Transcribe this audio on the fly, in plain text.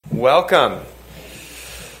Welcome.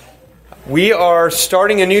 We are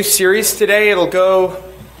starting a new series today. It'll go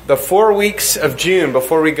the 4 weeks of June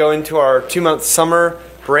before we go into our 2-month summer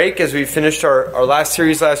break as we finished our last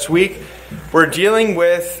series last week. We're dealing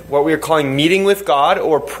with what we are calling meeting with God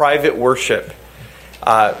or private worship.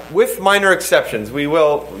 With minor exceptions.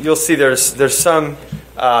 You'll see there's some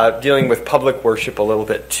dealing with public worship a little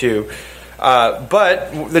bit too.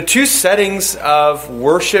 But the two settings of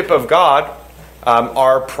worship of God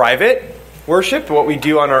are private worship, what we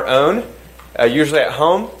do on our own, usually at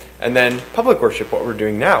home, and then public worship, what we're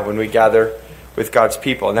doing now when we gather with God's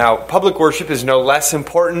people. Now, public worship is no less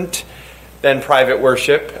important than private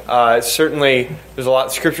worship. Certainly, there's a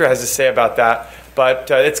lot Scripture has to say about that, but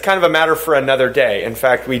it's kind of a matter for another day. In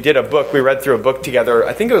fact, we read through a book together,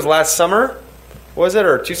 I think it was last summer, was it,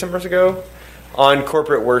 or 2 summers ago, on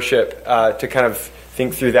corporate worship to kind of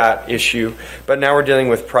think through that issue. But now we're dealing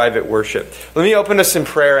with private worship. Let me open us in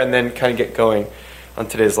prayer and then kind of get going on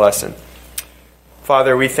today's lesson.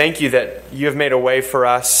 Father, we thank you that you have made a way for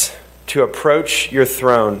us to approach your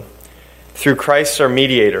throne through Christ our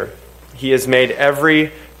mediator. He has made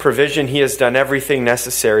every provision. He has done everything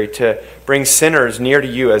necessary to bring sinners near to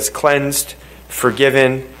you as cleansed,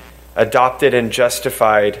 forgiven, adopted, and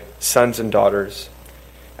justified sons and daughters.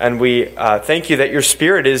 And we thank you that your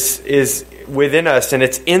Spirit is within us, and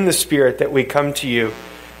it's in the Spirit that we come to you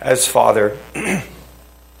as Father.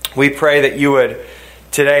 We pray that you would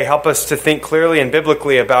today help us to think clearly and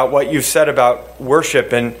biblically about what you've said about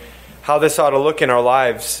worship and how this ought to look in our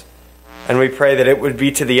lives. And we pray that it would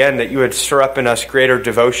be to the end that you would stir up in us greater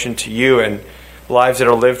devotion to you and lives that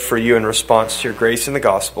are lived for you in response to your grace in the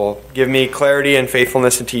gospel. Give me clarity and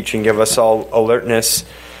faithfulness in teaching. Give us all alertness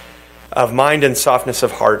of mind and softness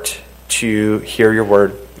of heart to hear your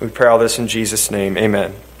word. We pray all this in Jesus' name.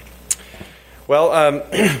 Amen. Well,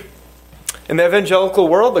 in the evangelical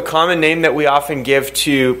world, the common name that we often give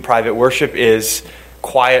to private worship is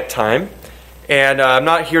quiet time. And I'm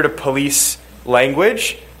not here to police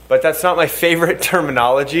language, but that's not my favorite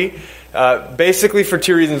terminology. Basically for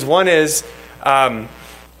 2 reasons. One is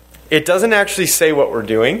it doesn't actually say what we're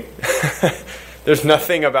doing. There's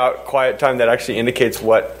nothing about quiet time that actually indicates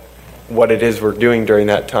what it is we're doing during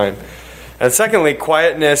that time. And secondly,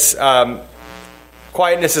 quietness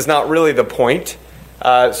is not really the point.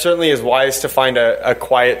 Certainly is wise to find a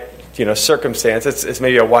quiet, circumstance. It's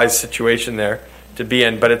maybe a wise situation there to be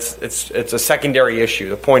in, but it's a secondary issue.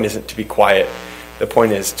 The point isn't to be quiet. The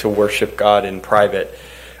point is to worship God in private.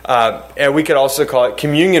 And we could also call it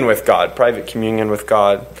communion with God, private communion with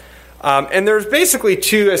God. And there's basically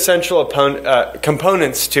two essential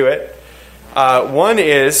components to it. One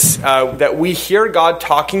is that we hear God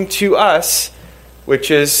talking to us,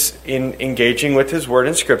 which is in engaging with His Word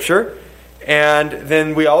in Scripture. And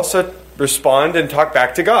then we also respond and talk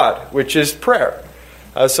back to God, which is prayer.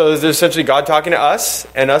 So there's essentially God talking to us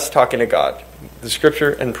and us talking to God. The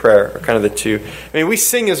Scripture and prayer are kind of the two. I mean, we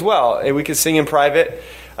sing as well. We can sing in private.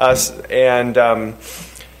 And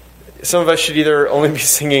some of us should either only be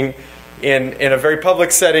singing in a very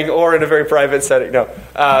public setting or in a very private setting. No,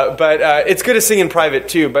 but it's good to sing in private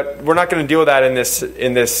too. But we're not going to deal with that in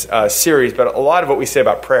this series. But a lot of what we say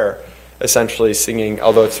about prayer, essentially singing,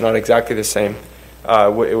 although it's not exactly the same,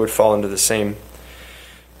 it would fall into a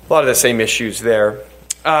lot of the same issues there.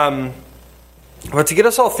 But to get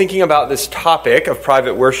us all thinking about this topic of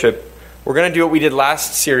private worship, we're going to do what we did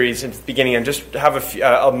last series at the beginning and just have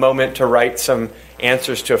a moment to write some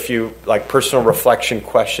answers to a few personal reflection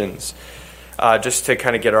questions, just to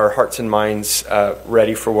kind of get our hearts and minds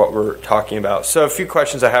ready for what we're talking about. So a few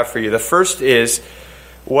questions I have for you. The first is,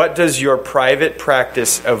 what does your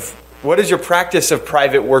practice of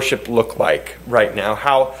private worship look like right now?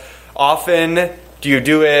 How often do you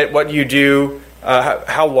do it? What do you do?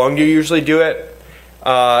 How long do you usually do it?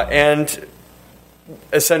 And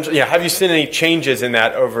essentially, have you seen any changes in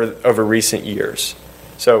that over recent years?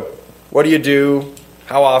 So, what do you do?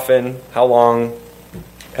 How often? How long?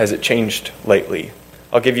 Has it changed lately?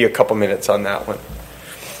 I'll give you a couple minutes on that one.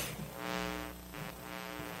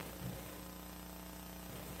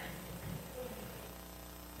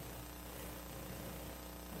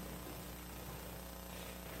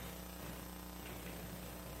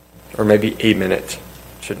 Or maybe a minute.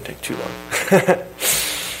 Shouldn't take too long.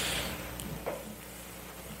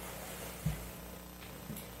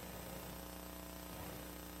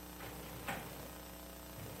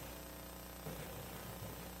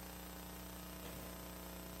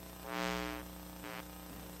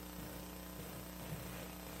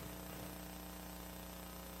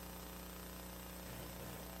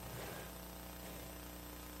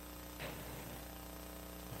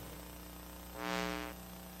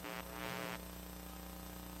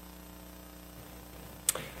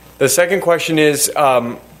 The second question is,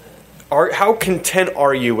 how content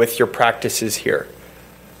are you with your practices here?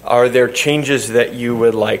 Are there changes that you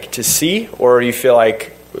would like to see, or do you feel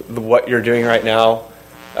like what you're doing right now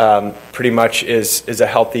pretty much is a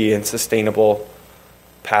healthy and sustainable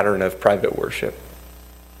pattern of private worship?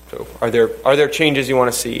 So are there changes you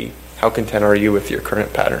want to see? How content are you with your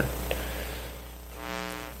current pattern?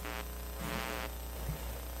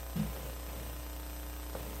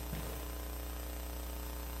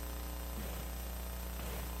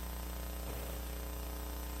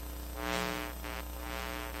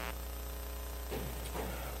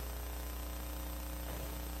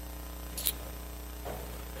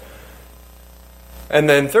 And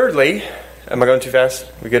then thirdly, am I going too fast?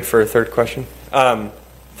 We good for a third question?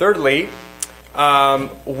 Thirdly,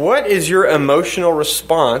 what is your emotional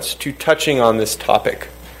response to touching on this topic?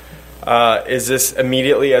 Is this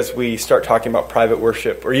immediately as we start talking about private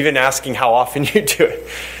worship, or even asking how often you do it?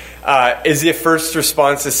 Is the first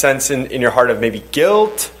response a sense in your heart of maybe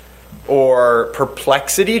guilt or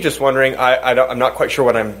perplexity, just wondering, I'm not quite sure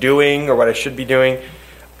what I'm doing or what I should be doing?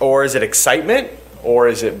 Or is it excitement? Or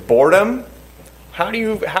is it boredom?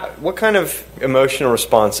 What kind of emotional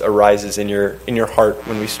response arises in your heart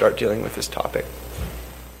when we start dealing with this topic?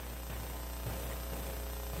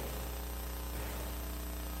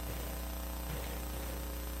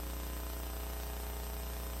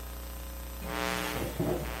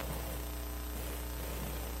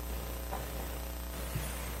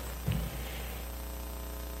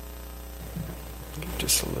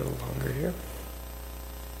 Just a little longer here.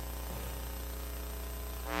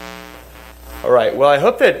 All right. Well, I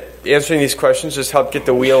hope that answering these questions just helped get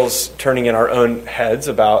the wheels turning in our own heads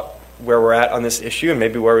about where we're at on this issue and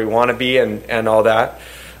maybe where we want to be and all that.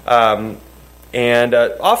 Often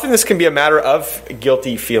this can be a matter of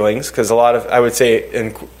guilty feelings, because I would say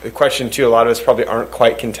in question 2, a lot of us probably aren't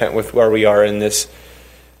quite content with where we are in this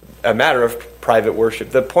matter of private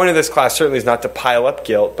worship. The point of this class certainly is not to pile up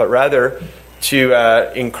guilt, but rather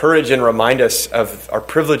to encourage and remind us of our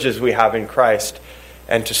privileges we have in Christ,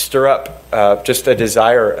 and to stir up just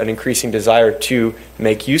an increasing desire to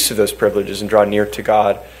make use of those privileges and draw near to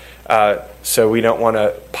God. So we don't want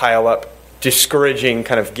to pile up discouraging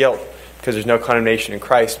kind of guilt because there's no condemnation in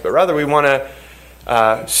Christ, but rather we want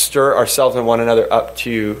to stir ourselves and one another up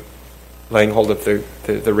to laying hold of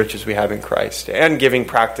the riches we have in Christ and giving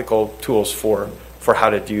practical tools for how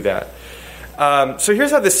to do that. So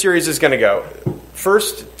here's how this series is going to go.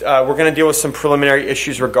 First, we're going to deal with some preliminary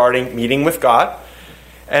issues regarding meeting with God.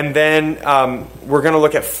 And then we're going to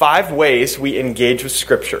look at 5 ways we engage with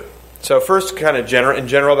Scripture. So first, kind of in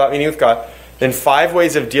general about meeting with God. Then 5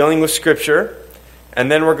 ways of dealing with Scripture. And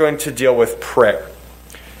then we're going to deal with prayer.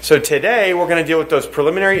 So today, we're going to deal with those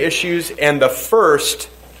preliminary issues and the first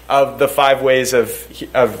of the 5 ways of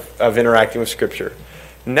interacting with Scripture.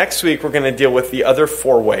 Next week, we're going to deal with the other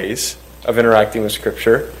 4 ways of interacting with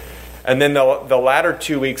Scripture. And then the latter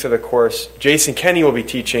 2 weeks of the course, Jason Kenny will be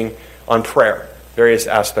teaching on prayer. Various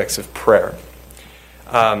aspects of prayer.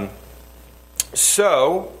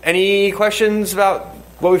 So, any questions about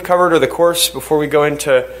what we've covered or the course before we go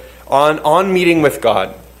into on meeting with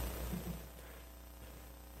God?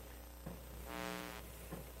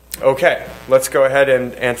 Okay, let's go ahead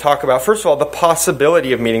and talk about, first of all, the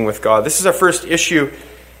possibility of meeting with God. This is our first issue.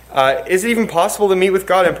 Is it even possible to meet with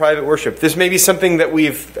God in private worship? This may be something that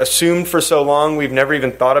we've assumed for so long, we've never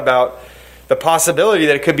even thought about the possibility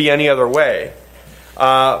that it could be any other way.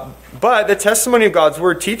 But the testimony of God's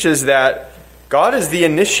Word teaches that God is the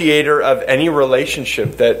initiator of any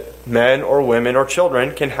relationship that men or women or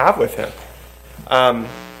children can have with Him.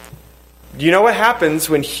 Do you know what happens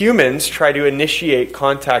when humans try to initiate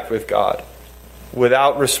contact with God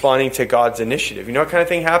without responding to God's initiative? You know what kind of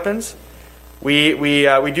thing happens? We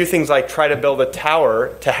do things like try to build a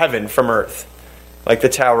tower to heaven from earth, like the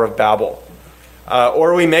Tower of Babel.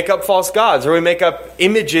 Or we make up false gods, or we make up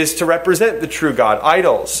images to represent the true God,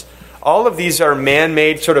 idols. All of these are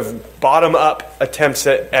man-made, sort of bottom-up attempts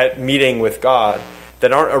at meeting with God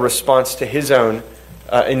that aren't a response to His own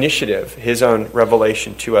initiative, His own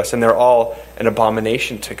revelation to us, and they're all an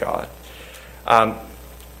abomination to God.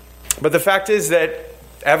 But the fact is that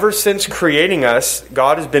ever since creating us,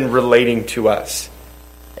 God has been relating to us.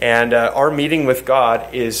 And our meeting with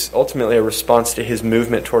God is ultimately a response to His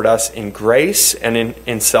movement toward us in grace and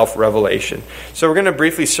in self-revelation. So we're going to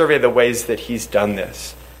briefly survey the ways that He's done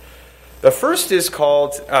this. The first is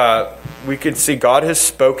called, we could see God has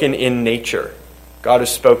spoken in nature. God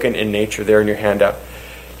has spoken in nature there in your handout.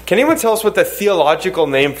 Can anyone tell us what the theological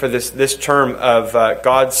name for this term of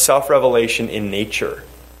God's self-revelation in nature?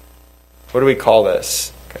 What do we call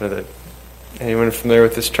this? Kind of Anyone familiar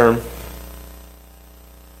with this term?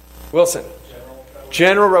 Wilson.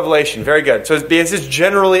 General revelation. Very good. So this is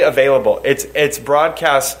generally available. It's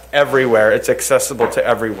broadcast everywhere. It's accessible to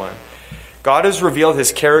everyone. God has revealed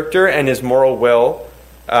his character and his moral will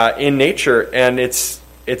in nature, and it's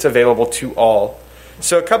available to all.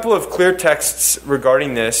 So a couple of clear texts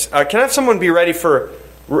regarding this. Can I have someone be ready for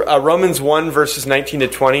Romans 1, verses 19 to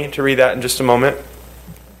 20, to read that in just a moment?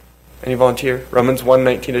 Any volunteer? Romans 1,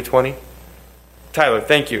 19 to 20? Tyler,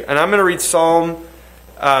 thank you. And I'm going to read Psalm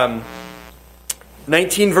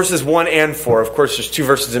 19, verses 1 and 4. Of course, there's 2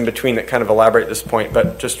 verses in between that kind of elaborate this point,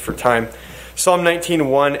 but just for time. Psalm 19,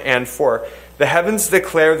 1 and 4. The heavens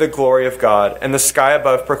declare the glory of God, and the sky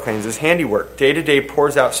above proclaims his handiwork. Day to day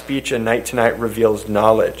pours out speech, and night to night reveals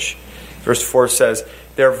knowledge. Verse 4 says,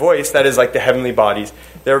 their voice, that is like the heavenly bodies,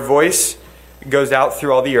 their voice goes out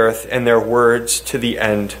through all the earth, and their words to the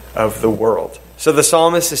end of the world. So the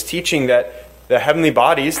psalmist is teaching that the heavenly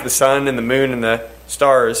bodies, the sun and the moon and the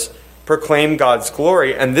stars, proclaim God's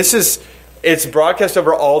glory, and it's broadcast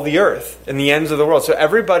over all the earth and the ends of the world. So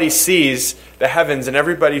everybody sees the heavens, and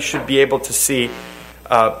everybody should be able to see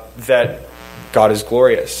that God is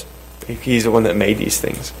glorious. He's the one that made these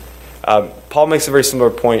things. Paul makes a very similar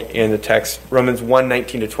point in the text, Romans 1,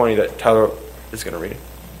 19 to 20, that Tyler is going to read.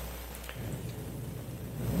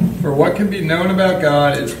 For what can be known about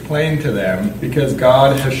God is plain to them, because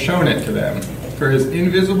God has shown it to them. For his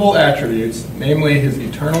invisible attributes, namely his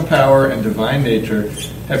eternal power and divine nature,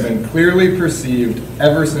 have been clearly perceived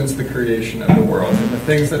ever since the creation of the world and the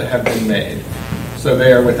things that have been made. So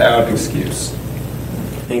they are without excuse.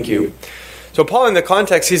 Thank you. So Paul, in the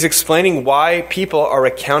context, he's explaining why people are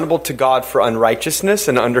accountable to God for unrighteousness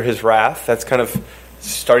and under his wrath. That's kind of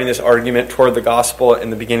starting this argument toward the gospel in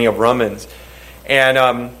the beginning of Romans.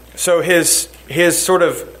 And so his sort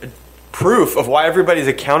of proof of why everybody's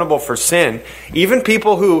accountable for sin, even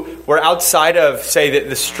people who were outside of, say,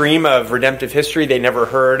 the stream of redemptive history, they never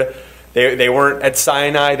heard, they weren't at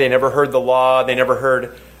Sinai, they never heard the law, they never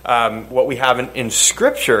heard what we have in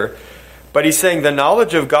Scripture. But he's saying the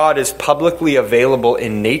knowledge of God is publicly available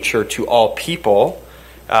in nature to all people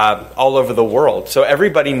all over the world. So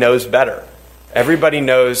everybody knows better. Everybody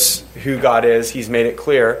knows who God is. He's made it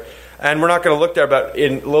clear. And we're not going to look there, but a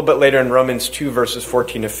little bit later in Romans 2, verses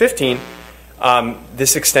 14 to 15,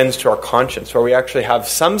 this extends to our conscience, where we actually have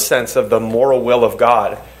some sense of the moral will of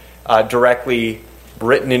God directly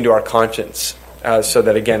written into our conscience, so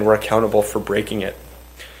that, again, we're accountable for breaking it.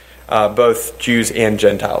 Both Jews and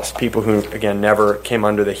Gentiles, people who, again, never came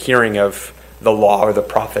under the hearing of the law or the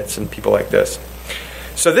prophets and people like this.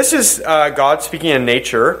 So this is God speaking in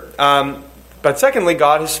nature, but secondly,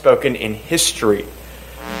 God has spoken in history.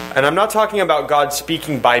 And I'm not talking about God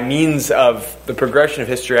speaking by means of the progression of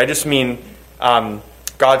history. I just mean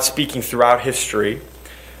God speaking throughout history.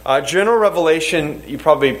 General revelation, you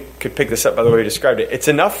probably could pick this up by the way we described it. It's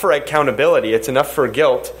enough for accountability. It's enough for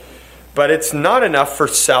guilt. But it's not enough for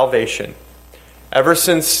salvation. Ever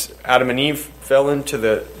since Adam and Eve fell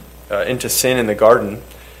into sin in the garden,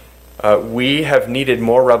 we have needed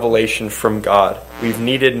more revelation from God. We've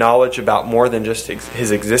needed knowledge about more than just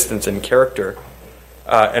his existence and character.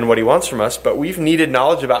 And what he wants from us, but we've needed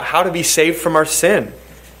knowledge about how to be saved from our sin,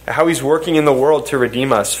 how he's working in the world to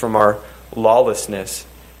redeem us from our lawlessness.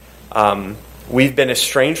 We've been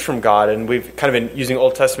estranged from God, and we've kind of been using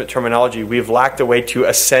Old Testament terminology. We've lacked a way to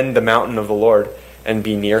ascend the mountain of the Lord and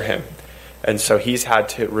be near him. And so he's had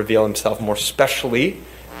to reveal himself more specially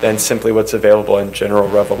than simply what's available in general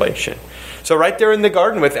revelation. So right there in the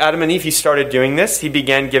garden with Adam and Eve, he started doing this. He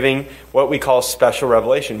began giving what we call special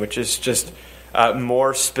revelation, which is just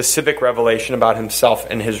more specific revelation about himself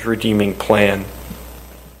and his redeeming plan.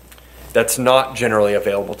 That's not generally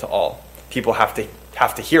available to all. People have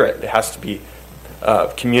to hear it. It has to be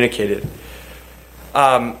communicated.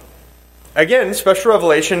 Again, special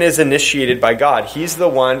revelation is initiated by God. He's the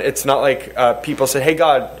one. It's not like people say, "Hey,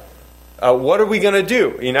 God, what are we going to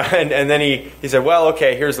do?" You know, and then he said, "Well,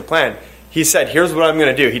 okay, here's the plan." He said, "Here's what I'm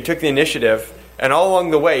going to do." He took the initiative, and all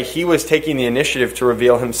along the way, he was taking the initiative to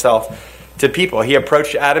reveal himself to people. He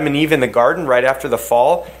approached Adam and Eve in the garden right after the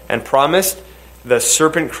fall and promised the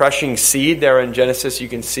serpent-crushing seed. There in Genesis, you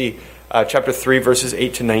can see chapter 3, verses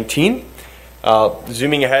 8 to 19.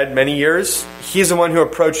 Zooming ahead many years, he's the one who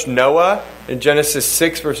approached Noah in Genesis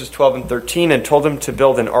 6, verses 12 and 13, and told him to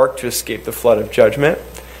build an ark to escape the flood of judgment.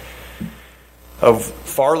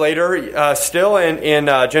 Far later, still in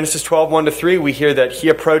Genesis 12, 1 to 3, we hear that he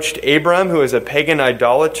approached Abram, who is a pagan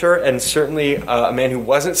idolater and certainly a man who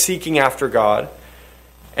wasn't seeking after God,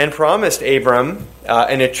 and promised Abram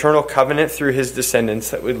an eternal covenant through his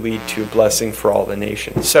descendants that would lead to a blessing for all the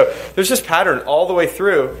nations. So there's this pattern all the way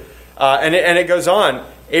through, and it goes on.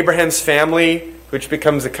 Abraham's family, which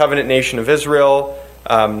becomes the covenant nation of Israel,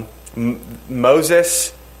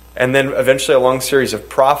 Moses, and then eventually a long series of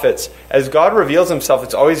prophets. As God reveals himself,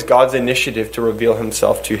 it's always God's initiative to reveal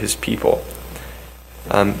himself to his people.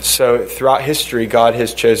 So throughout history, God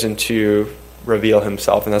has chosen to reveal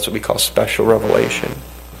himself, and that's what we call special revelation.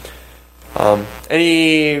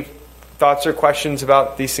 Any thoughts or questions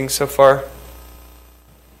about these things so far?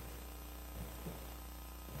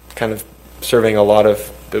 Kind of surveying a lot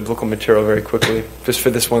of biblical material very quickly, just for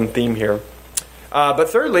this one theme here. But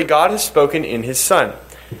thirdly, God has spoken in his Son.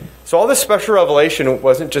 So all this special revelation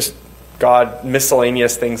wasn't just God,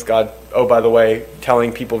 miscellaneous things, God, oh, by the way,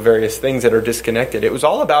 telling people various things that are disconnected. It was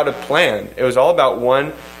all about a plan. It was all about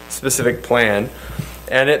one specific plan.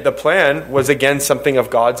 And the plan was, again, something of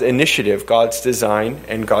God's initiative, God's design,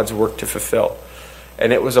 and God's work to fulfill.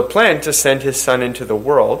 And it was a plan to send his Son into the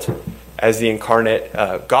world as the incarnate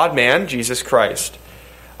God-man, Jesus Christ.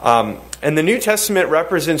 And the New Testament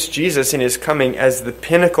represents Jesus in his coming as the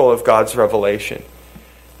pinnacle of God's revelation.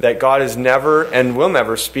 That God has never and will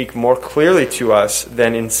never speak more clearly to us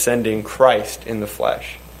than in sending Christ in the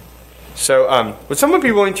flesh. So would someone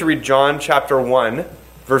be willing to read John chapter 1,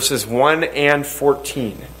 verses 1 and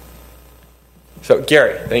 14? So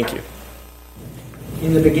Gary, thank you.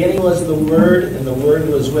 In the beginning was the Word, and the Word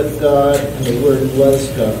was with God, and the Word was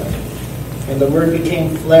God. And the Word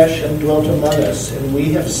became flesh and dwelt among us, and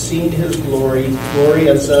we have seen his glory, glory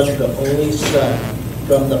as of the only Son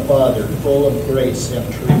from the Father, full of grace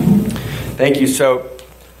and truth. Thank you. So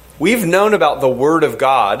we've known about the Word of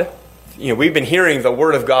God. We've been hearing the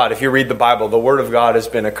Word of God. If you read the Bible, the Word of God has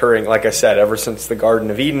been occurring, like I said, ever since the Garden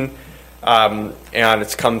of Eden, and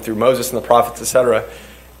it's come through Moses and the prophets, etc.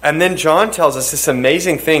 And then John tells us this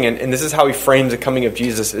amazing thing, and this is how he frames the coming of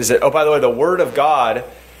Jesus, is that, oh, by the way, the Word of God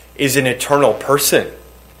is an eternal person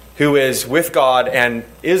who is with God and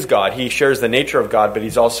is God. He shares the nature of God, but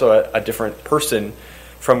he's also a different person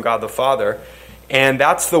from God the Father. And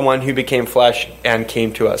that's the one who became flesh and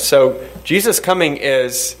came to us. So Jesus' coming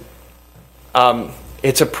is,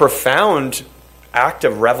 it's a profound act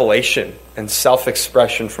of revelation and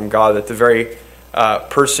self-expression from God, that the very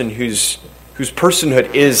person whose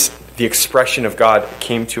personhood is the expression of God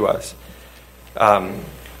came to us.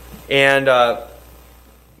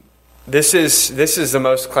 This is the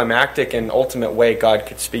most climactic and ultimate way God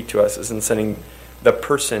could speak to us, is in sending the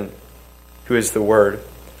person who is the Word.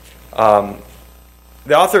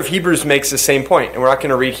 The author of Hebrews makes the same point, and we're not going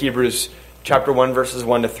to read Hebrews chapter 1, verses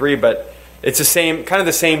 1 to 3, but it's the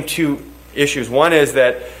same two issues. One is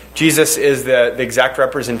that Jesus is the exact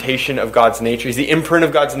representation of God's nature. He's the imprint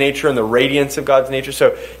of God's nature and the radiance of God's nature.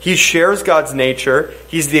 So he shares God's nature.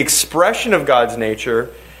 He's the expression of God's nature,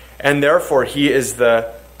 and therefore he is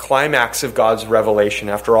the climax of God's revelation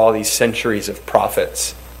after all these centuries of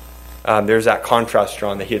prophets. There's that contrast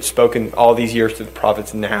drawn, that he had spoken all these years to the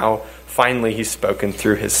prophets. Now, finally, he's spoken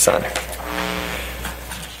through his Son.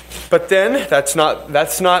 But then, that's not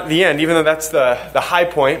the end. Even though that's the high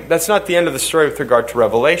point, that's not the end of the story with regard to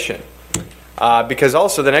Revelation. Because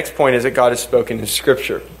also, the next point is that God has spoken in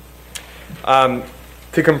Scripture. To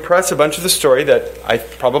compress a bunch of the story that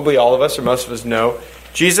probably all of us or most of us know,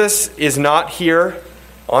 Jesus is not here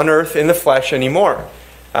on earth in the flesh anymore.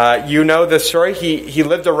 You know the story. He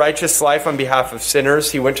lived a righteous life on behalf of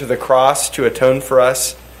sinners. He went to the cross to atone for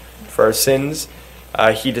us, for our sins.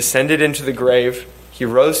 He descended into the grave. He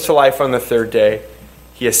rose to life on the third day.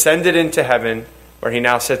 He ascended into heaven, where he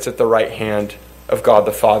now sits at the right hand of God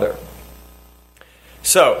the Father.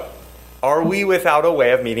 So, are we without a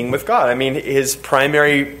way of meeting with God? I mean, his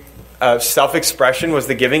primary self-expression was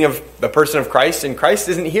the giving of the person of Christ, and Christ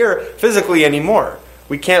isn't here physically anymore.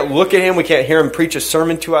 We can't look at him. We can't hear him preach a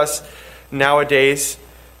sermon to us nowadays.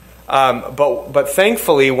 But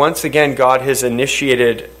thankfully, once again, God has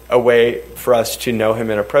initiated a way for us to know him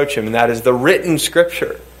and approach him, and that is the written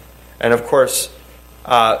Scripture. And of course,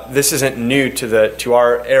 this isn't new to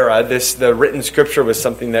our era. The written Scripture was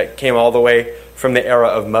something that came all the way from the era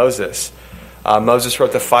of Moses. Moses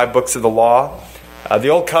wrote the 5 books of the law. The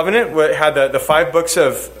Old Covenant had the 5 books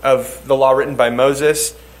of the law written by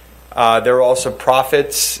Moses. There were also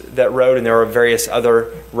prophets that wrote, and there were various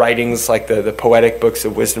other writings like the poetic books, the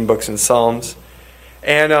wisdom books, and Psalms.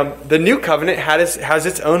 And the New Covenant has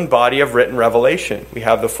its own body of written revelation. We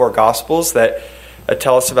have the 4 Gospels that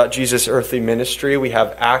tell us about Jesus' earthly ministry. We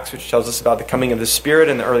have Acts, which tells us about the coming of the Spirit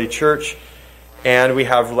in the early church. And we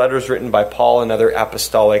have letters written by Paul and other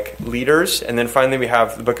apostolic leaders. And then finally we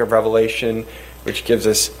have the book of Revelation, which gives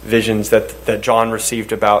us visions that John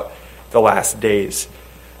received about the last days.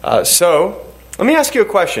 So, let me ask you a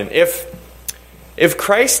question. If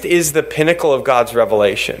Christ is the pinnacle of God's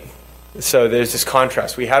revelation, so there's this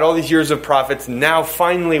contrast. We had all these years of prophets, now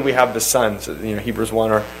finally we have the Son. So, Hebrews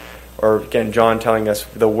 1 or again, John telling us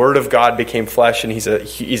the Word of God became flesh and he's a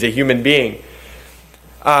human being.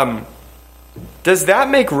 Does that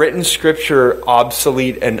make written Scripture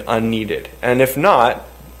obsolete and unneeded? And if not,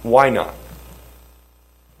 why not?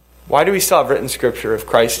 Why do we still have written Scripture if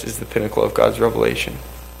Christ is the pinnacle of God's revelation?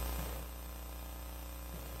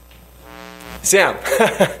 Sam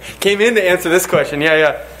came in to answer this question.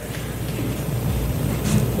 Yeah.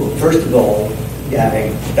 Well, first of all,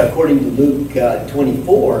 according to Luke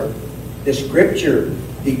 24, the Scripture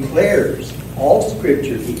declares, all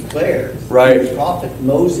Scripture declares, right, the prophet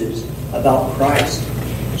Moses about Christ.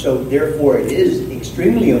 So therefore it is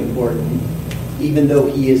extremely important, even though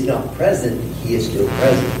he is not present, he is still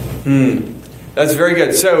present. That's very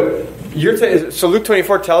good. So Luke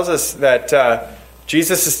 24 tells us that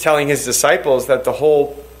Jesus is telling his disciples that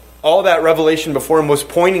all that revelation before him was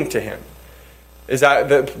pointing to him. Is that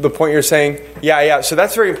the point you're saying? Yeah. So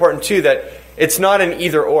that's very important too, that it's not an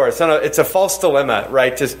either or. It's a false dilemma,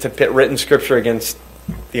 right, to pit written Scripture against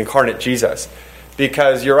the incarnate Jesus.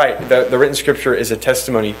 Because you're right, the written Scripture is a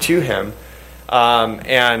testimony to him.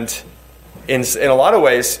 And in a lot of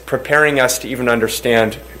ways, preparing us to even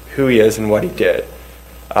understand who he is and what he did.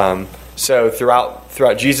 So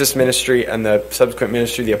throughout Jesus' ministry and the subsequent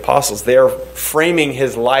ministry of the apostles, they are framing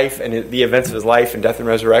his life and the events of his life and death and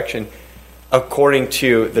resurrection according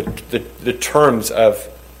to the terms of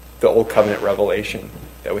the Old Covenant revelation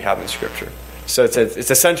that we have in Scripture. So it's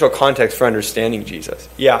essential context for understanding Jesus.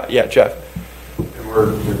 Yeah, Jeff. And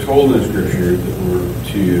we're told in Scripture that we're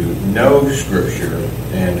to know Scripture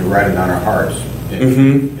and to write it on our hearts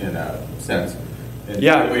in a sense. And the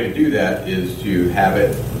only way to do that is to have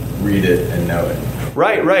it, read it, and know it.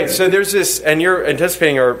 Right. So there's this, and you're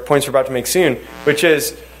anticipating our points we're about to make soon, which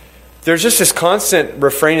is there's just this constant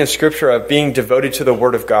refrain in Scripture of being devoted to the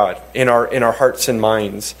Word of God in our hearts and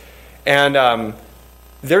minds. And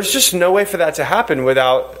there's just no way for that to happen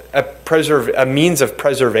without a means of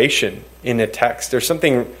preservation in a text. There's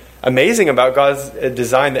something amazing about God's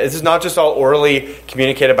design. This is not just all orally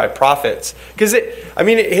communicated by prophets. Because,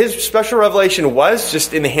 his special revelation was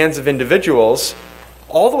just in the hands of individuals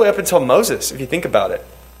all the way up until Moses, if you think about it.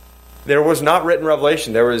 There was not written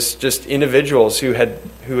revelation. There was just individuals who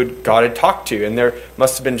God had talked to. And there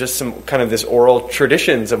must have been just some kind of this oral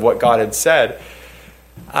traditions of what God had said.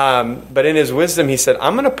 But in his wisdom, he said,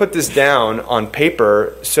 I'm going to put this down on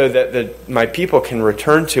paper so that my people can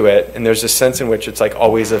return to it. And there's a sense in which it's like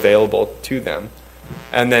always available to them.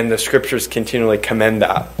 And then the Scriptures continually commend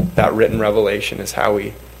that written revelation as how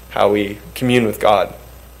we commune with God.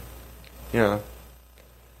 Yeah,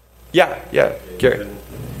 Gary.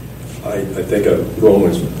 I think of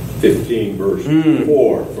Romans 15, verse 4,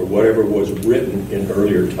 for whatever was written in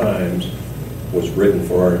earlier times was written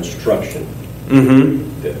for our instruction,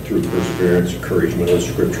 that through perseverance, encouragement of the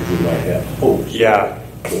Scriptures, we might have hope. So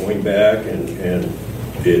going back, and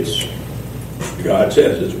it's, God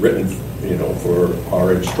says it's written, for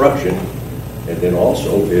our instruction, and then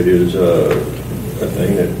also it is a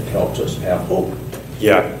thing that helps us have hope.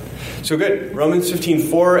 Yeah. So good. Romans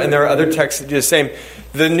 15:4, and there are other texts that do the same.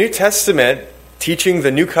 The New Testament, teaching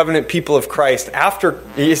the New Covenant people of Christ,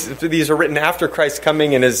 these are written after Christ's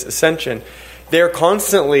coming and his ascension, they're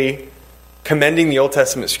constantly commending the Old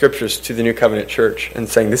Testament Scriptures to the New Covenant church and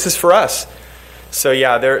saying, this is for us. So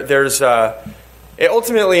there's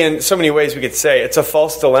ultimately, in so many ways we could say, it's a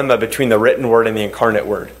false dilemma between the written Word and the incarnate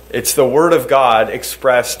Word. It's the Word of God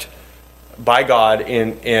expressed by God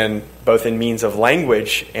in both in means of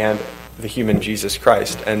language and the human Jesus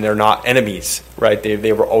Christ, and they're not enemies, right?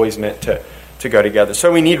 They were always meant to go together.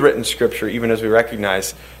 So we need written Scripture, even as we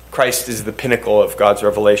recognize Christ is the pinnacle of God's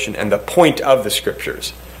revelation and the point of the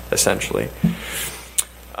Scriptures, essentially.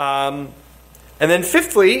 And then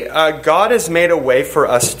fifthly, God has made a way for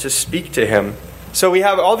us to speak to him. So we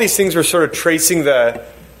have all these things we're sort of tracing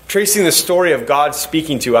the story of God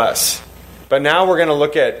speaking to us. But now we're going to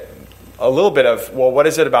look at a little bit of, what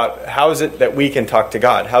is it about, how is it that we can talk to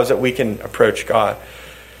God? How is it we can approach God?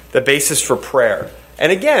 The basis for prayer.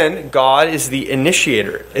 And again, God is the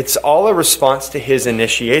initiator. It's all a response to his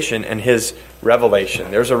initiation and his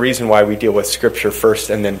revelation. There's a reason why we deal with Scripture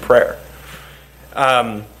first and then prayer.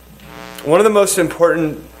 One of the most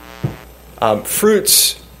important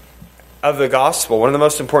fruits of the gospel, one of the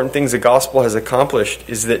most important things the gospel has accomplished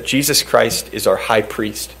is that Jesus Christ is our high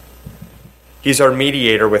priest. He's our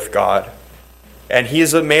mediator with God. And he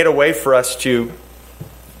has made a way for us to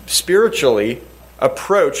spiritually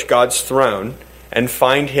approach God's throne and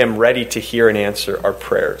find him ready to hear and answer our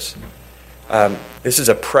prayers. This is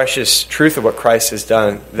a precious truth of what Christ has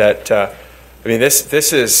done.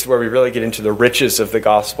 This is where we really get into the riches of the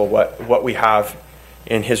gospel, what we have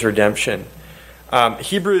in his redemption.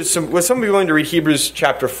 Would someone be willing to read Hebrews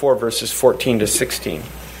chapter 4, verses 14 to 16?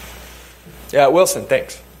 Yeah, Wilson,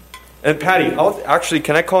 thanks. And Patty,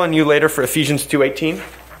 can I call on you later for Ephesians 2:18?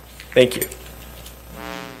 Thank you.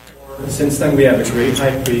 Since then we have a great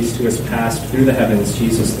high priest who has passed through the heavens,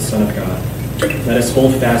 Jesus, the Son of God. Let us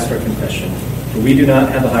hold fast our confession. For we do not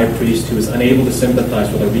have a high priest who is unable to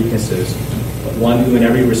sympathize with our weaknesses, but one who in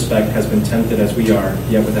every respect has been tempted as we are,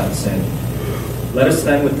 yet without sin. Let us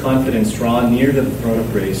then with confidence draw near to the throne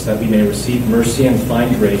of grace, that we may receive mercy and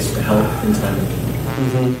find grace to help in time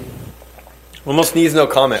of need. Almost needs no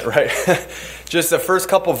comment, right? Just the first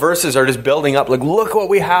couple verses are just building up. Like, look what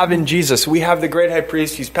we have in Jesus. We have the great high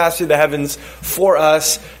priest. He's passed through the heavens for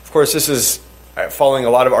us. Of course, this is following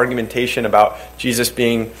a lot of argumentation about Jesus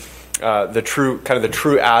being the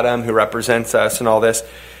true Adam who represents us and all this.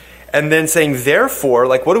 And then saying, therefore,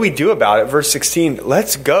 what do we do about it? Verse 16,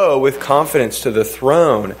 let's go with confidence to the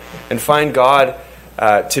throne and find God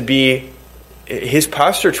to be, his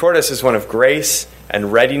posture toward us is one of grace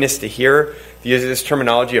and readiness to hear. He uses this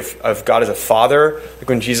terminology of God as a father, like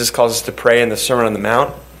when Jesus calls us to pray in the Sermon on the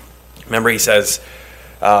Mount. Remember, he says,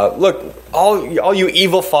 look, all you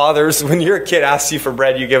evil fathers, when your kid asks you for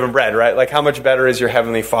bread, you give him bread, right? How much better is your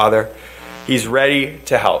heavenly Father? He's ready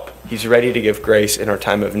to help. He's ready to give grace in our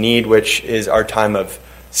time of need, which is our time of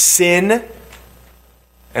sin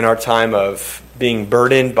and our time of being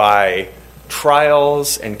burdened by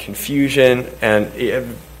trials and confusion.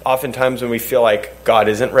 And oftentimes when we feel like God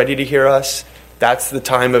isn't ready to hear us, that's the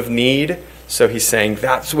time of need. So he's saying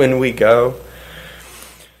that's when we go.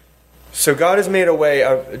 So God has made a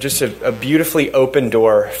way, just a beautifully open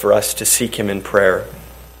door for us to seek him in prayer.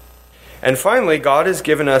 And finally, God has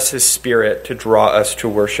given us his Spirit to draw us to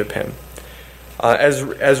worship him.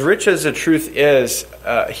 As rich as the truth is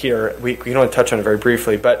here, we can only touch on it very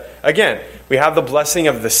briefly. But again, we have the blessing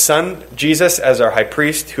of the Son, Jesus, as our high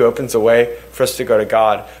priest who opens a way for us to go to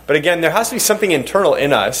God. But again, there has to be something internal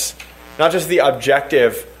in us, not just the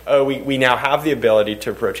objective, we now have the ability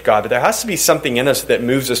to approach God, but there has to be something in us that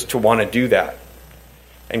moves us to want to do that.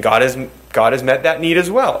 And God has met that need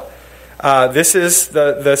as well. This is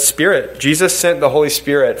the Spirit. Jesus sent the Holy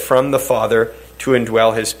Spirit from the Father to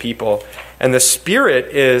indwell his people. And the Spirit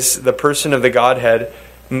is the person of the Godhead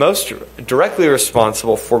most directly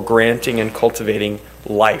responsible for granting and cultivating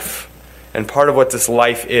life. And part of what this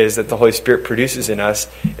life is that the Holy Spirit produces in us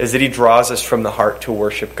is that he draws us from the heart to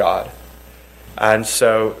worship God. And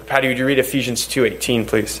so, Patty, would you read Ephesians 2:18,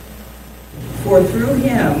 please? For through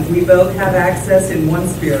him we both have access in one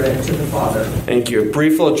Spirit to the Father. Thank you. A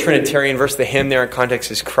brief little Trinitarian verse. The him there in context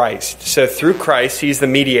is Christ. So through Christ, he's the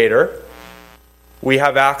mediator. We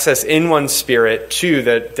have access in one Spirit to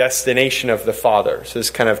the destination of the Father. So this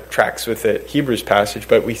kind of tracks with the Hebrews passage,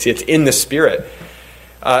 but we see it's in the Spirit.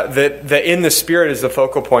 The in the Spirit is the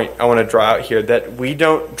focal point I want to draw out here, that we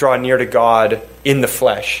don't draw near to God in the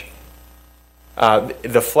flesh.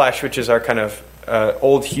 The flesh, which is our kind of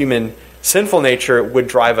old human sinful nature, would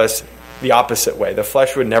drive us the opposite way. The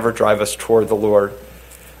flesh would never drive us toward the Lord.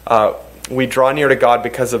 We draw near to God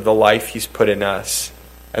because of the life he's put in us,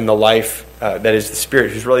 and the life that is the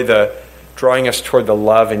Spirit, who's really drawing us toward the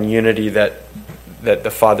love and unity that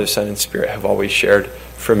the Father, Son, and Spirit have always shared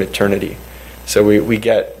from eternity. So we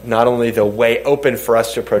get not only the way open for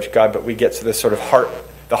us to approach God, but we get to this sort of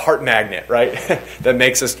heart magnet, right? that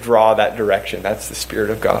makes us draw that direction. That's the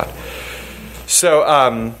Spirit of God.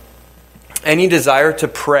 So any desire to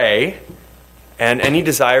pray and any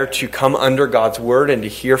desire to come under God's word and to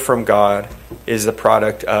hear from God is the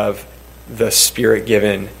product of the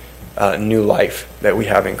Spirit-given new life that we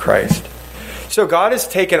have in Christ. So God has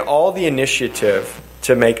taken all the initiative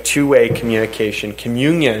to make two-way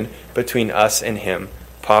communion between us and him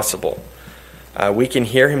possible. We can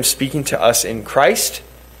hear him speaking to us in Christ,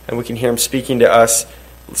 and we can hear him speaking to us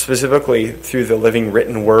specifically through the living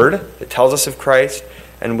written word that tells us of Christ,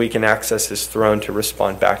 and we can access his throne to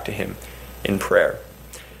respond back to him in prayer.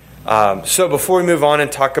 So before we move on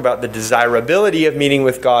and talk about the desirability of meeting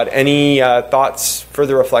with God, any thoughts,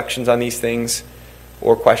 further reflections on these things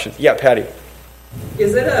or questions? Yeah, Patty.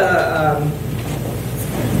 Is it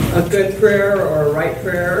a good prayer or a right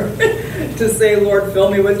prayer to say, Lord,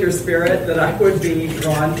 fill me with your Spirit, that I would be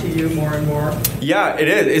drawn to you more and more? Yeah, it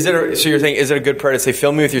is. So you're saying, is it a good prayer to say,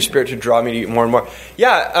 fill me with your Spirit to draw me to you more and more?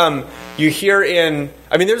 Yeah, you hear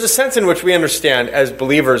there's a sense in which we understand as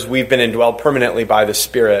believers we've been indwelled permanently by the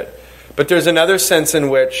Spirit. But there's another sense in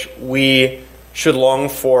which we should long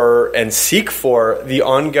for and seek for the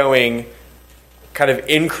ongoing kind of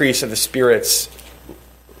increase of the Spirit's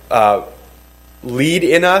lead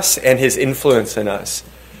in us and his influence in us.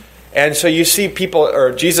 And so you see people,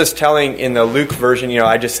 or Jesus telling in the Luke version,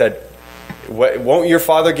 I just said, won't your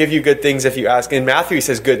Father give you good things if you ask? In Matthew he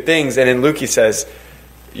says good things, and in Luke he says,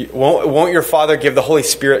 won't your Father give the Holy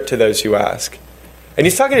Spirit to those who ask? And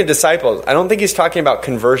he's talking to disciples. I don't think he's talking about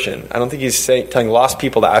conversion. I don't think he's telling lost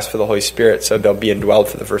people to ask for the Holy Spirit so they'll be indwelled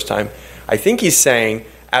for the first time. I think he's saying,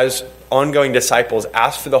 as ongoing disciples,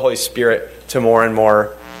 ask for the Holy Spirit to more and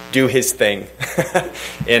more do his thing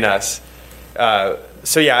in us. And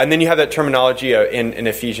then you have that terminology in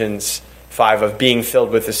Ephesians 5 of being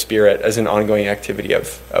filled with the Spirit as an ongoing activity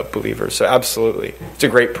of believers. So absolutely. It's a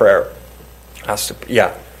great prayer.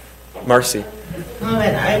 Marcy.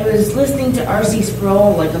 Comment. I was listening to R.C.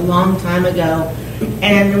 Sproul a long time ago,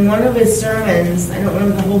 and in one of his sermons, I don't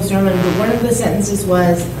remember the whole sermon, but one of the sentences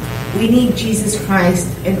was, we need Jesus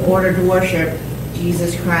Christ in order to worship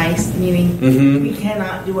Jesus Christ, meaning we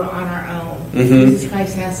cannot do it on our own. Jesus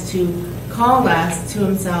Christ has to call us to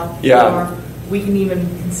himself before we can even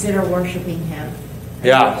consider worshiping him.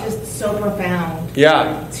 And it's just so profound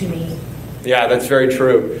to me. Yeah, that's very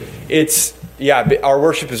true. Our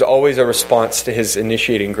worship is always a response to his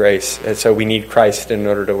initiating grace. And so we need Christ in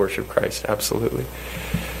order to worship Christ. Absolutely.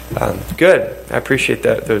 Good. I appreciate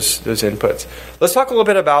those inputs. Let's talk a little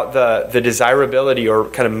bit about the desirability or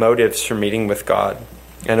kind of motives for meeting with God.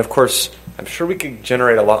 And of course, I'm sure we could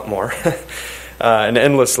generate a lot more. An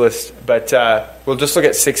endless list. But we'll just look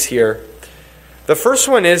at 6 here. The first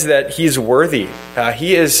one is that he's worthy.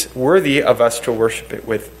 He is worthy of us to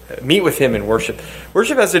meet with him in worship.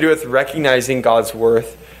 Worship has to do with recognizing God's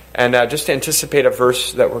worth. And just to anticipate a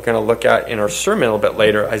verse that we're going to look at in our sermon a little bit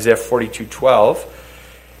later, Isaiah 42:12.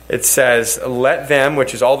 It says, let them,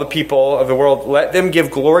 which is all the people of the world, let them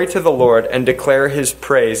give glory to the Lord and declare his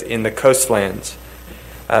praise in the coastlands.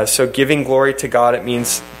 So giving glory to God, it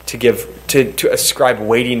means to ascribe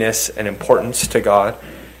weightiness and importance to God.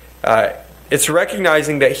 It's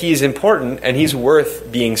recognizing that he's important and he's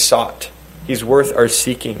worth being sought. He's worth our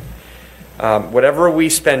seeking. Whatever we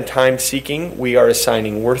spend time seeking, we are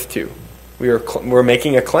assigning worth to. We're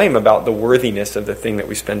making a claim about the worthiness of the thing that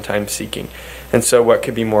we spend time seeking. And so what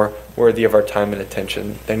could be more worthy of our time and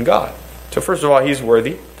attention than God? So first of all, he's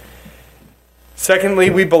worthy. Secondly,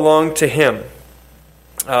 we belong to him.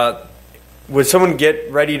 Would someone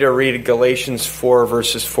get ready to read Galatians 4,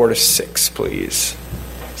 verses 4 to 6, please?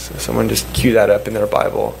 So someone just cue that up in their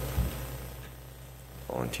Bible.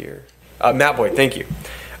 Volunteer. Matt Boyd, thank you.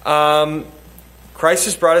 Christ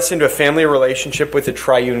has brought us into a family relationship with the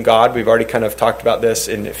triune God. We've already kind of talked about this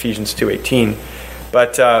in Ephesians 2:18.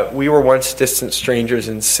 But we were once distant strangers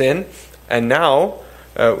in sin, and now,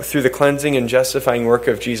 through the cleansing and justifying work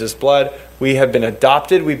of Jesus' blood, we have been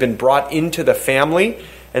adopted, we've been brought into the family,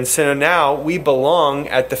 and so now we belong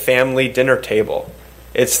at the family dinner table.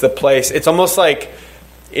 It's the place, it's almost like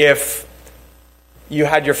if you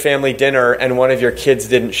had your family dinner and one of your kids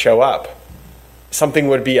didn't show up. Something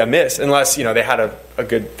would be amiss, unless, they had a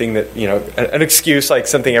good thing that, an excuse, like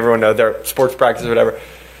something everyone knows, their sports practice or whatever.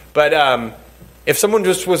 But if someone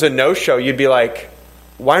just was a no-show, you'd be like,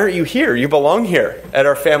 why aren't you here? You belong here at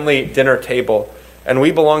our family dinner table. And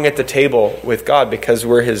we belong at the table with God because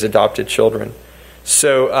we're his adopted children.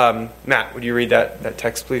 So, Matt, would you read that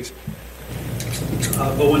text, please?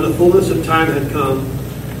 But when the fullness of time had come,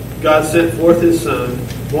 God sent forth his Son,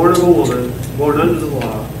 born of a woman, born under the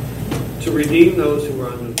law, to redeem those who were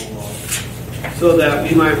under the law, so that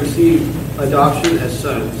we might receive adoption as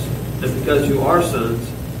sons. And because you are sons,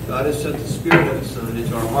 God has sent the Spirit of his Son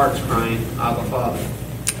into our hearts, crying, Abba, Father.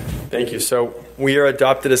 Thank you. So we are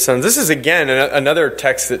adopted as sons. This is, again, another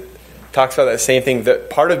text that talks about that same thing.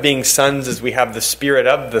 That part of being sons is we have the Spirit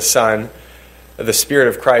of the Son, the Spirit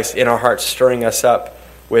of Christ in our hearts, stirring us up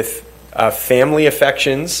with family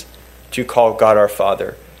affections to call God our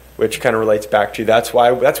Father, which kind of relates back to that's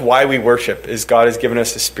why we worship, is God has given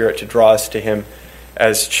us a Spirit to draw us to him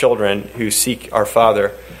as children who seek our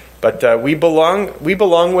Father. But we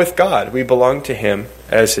belong with God. We belong to him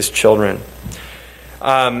as his children.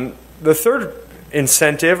 The third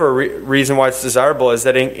incentive or reason why it's desirable is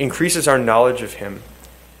that it increases our knowledge of him.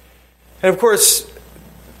 And of course,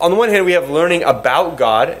 on the one hand, we have learning about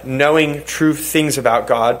God, knowing true things about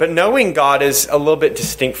God, but knowing God is a little bit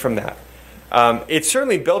distinct from that. It's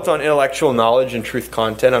certainly built on intellectual knowledge and truth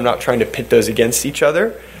content. I'm not trying to pit those against each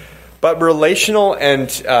other. But relational and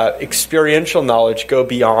experiential knowledge go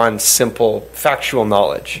beyond simple factual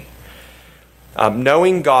knowledge.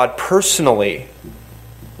 Knowing God personally,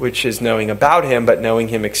 which is knowing about Him, but knowing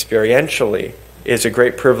Him experientially, is a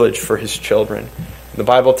great privilege for His children. The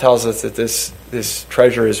Bible tells us that this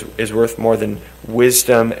treasure is worth more than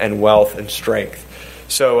wisdom and wealth and strength.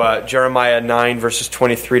 So Jeremiah 9, verses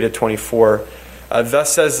 23 to 24.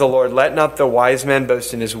 Thus says the Lord, let not the wise man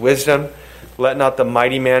boast in his wisdom, let not the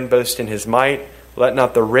mighty man boast in his might, let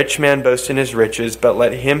not the rich man boast in his riches, but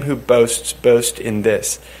let him who boasts boast in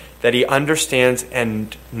this, that he understands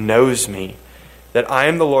and knows me, that I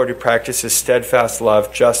am the Lord who practices steadfast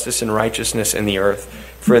love, justice, and righteousness in the earth.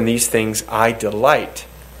 For in these things I delight,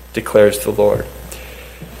 declares the Lord.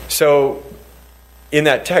 So, in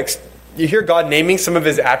that text, you hear God naming some of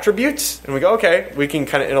His attributes, and we go, okay, we can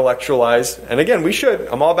kind of intellectualize. And again, we should.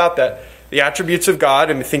 I'm all about that. The attributes of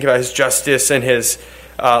God, and we think about His justice and His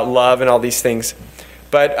love and all these things.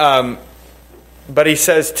 But He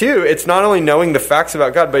says, too, it's not only knowing the facts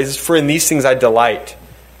about God, but He says, for in these things I delight.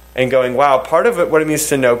 And going, wow, part of what it means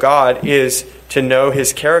to know God is to know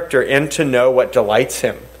His character and to know what delights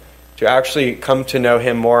Him. To actually come to know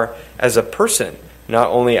Him more as a person, not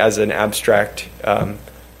only as an abstract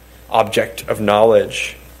object of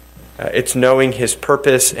knowledge. It's knowing His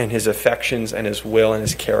purpose and His affections and His will and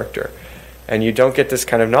His character. And you don't get this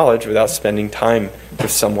kind of knowledge without spending time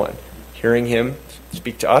with someone, hearing Him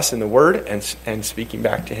speak to us in the Word and speaking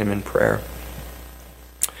back to Him in prayer.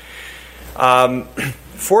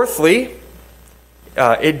 Fourthly,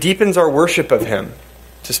 it deepens our worship of Him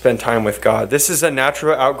to spend time with God. This is a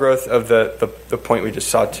natural outgrowth of the point we just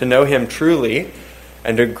saw. To know Him truly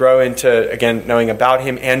and to grow into, again, knowing about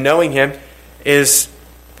Him and knowing Him is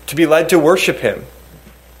to be led to worship Him.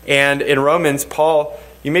 And in Romans, Paul,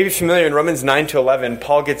 you may be familiar, in Romans 9 to 11,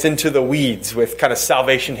 Paul gets into the weeds with kind of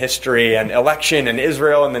salvation history and election and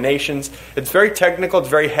Israel and the nations. It's very technical, it's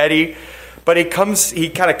very heady. But he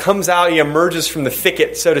kind of comes out, he emerges from the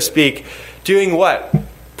thicket, so to speak, doing what?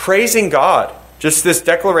 Praising God. Just this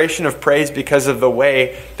declaration of praise because of the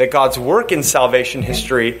way that God's work in salvation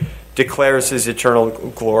history declares His eternal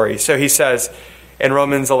glory. So he says in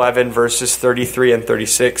Romans 11, verses 33 and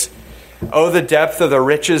 36, "Oh, the depth of the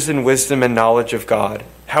riches and wisdom and knowledge of God!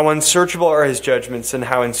 How unsearchable are His judgments and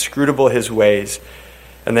how inscrutable His ways!"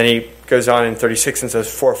 And then he goes on in 36 and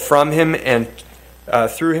says, "For from Him and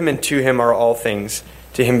through Him and to Him are all things.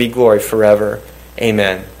 To Him be glory forever.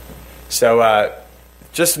 Amen." So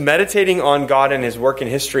just meditating on God and His work in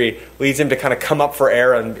history leads him to kind of come up for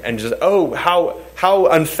air and just, oh, how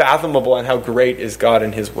unfathomable and how great is God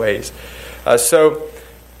in His ways. So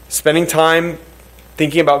spending time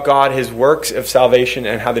thinking about God, His works of salvation,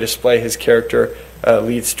 and how they display His character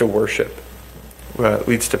leads to worship,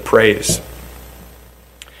 leads to praise.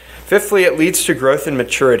 Fifthly, it leads to growth and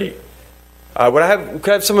maturity. Could I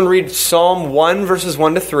have someone read Psalm 1, verses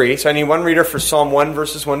 1 to 3? So I need one reader for Psalm 1,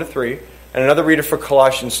 verses 1 to 3, and another reader for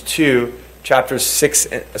Colossians 2,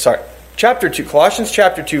 Colossians chapter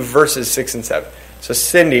 2, verses 6 and 7. So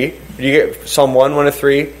Cindy, did you get Psalm 1, 1 to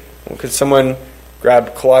 3? Could someone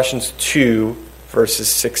grab Colossians 2, verses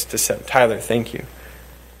 6 to 7? Tyler, thank you.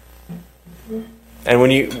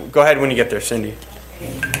 And go ahead when you get there, Cindy.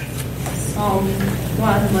 Psalm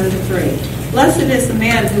 1, 1 to 3. Blessed is the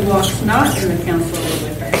man who walks not in the counsel of the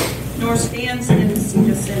wicked, nor stands in the seat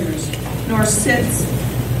of sinners, nor sits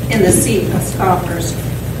in the seat of scoffers.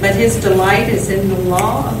 But his delight is in the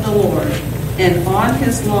law of the Lord, and on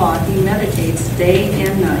His law he meditates day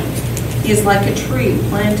and night. He is like a tree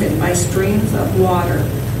planted by streams of water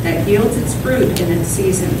that yields its fruit in its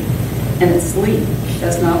season, and its leaf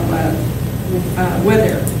does not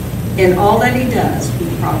wither. In all that he does, he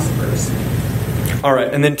prospers. All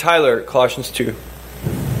right, and then Tyler, Colossians 2.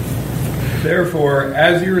 Therefore,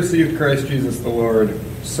 as you received Christ Jesus the Lord,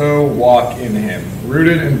 so walk in Him,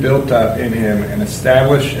 rooted and built up in Him, and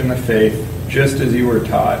established in the faith, just as you were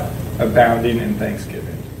taught, abounding in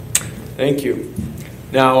thanksgiving. Thank you.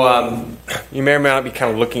 Now, you may or may not be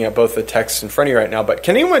kind of looking at both the texts in front of you right now, but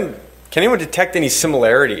can anyone detect any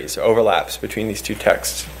similarities or overlaps between these two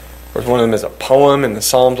texts? Of course, one of them is a poem in the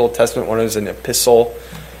Psalms, Old Testament. One of them is an epistle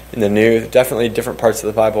in the New. Definitely different parts of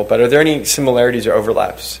the Bible. But are there any similarities or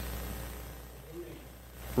overlaps?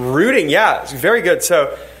 Rooting, yeah, it's very good.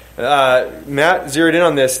 So Matt zeroed in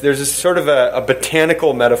on this. There's this sort of a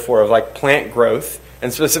botanical metaphor of like plant growth,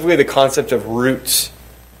 and specifically the concept of roots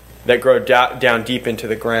that grow down deep into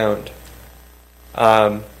the ground.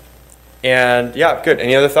 And yeah, good.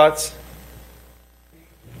 Any other thoughts?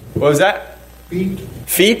 What was that?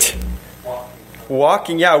 Feet?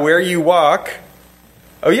 Walking, yeah, where you walk.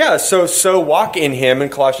 Oh yeah, so walk in him in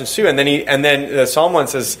Colossians 2. And then the Psalm 1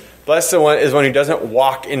 says, blessed is one who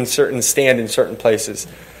doesn't stand in certain places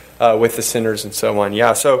with the sinners and so on.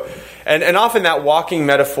 Yeah, so and often that walking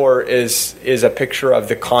metaphor is a picture of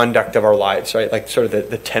the conduct of our lives, right? Like sort of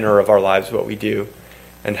the tenor of our lives, what we do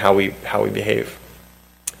and how we behave.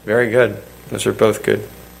 Very good. Those are both good.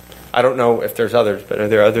 I don't know if there's others, but are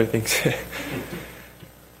there other things?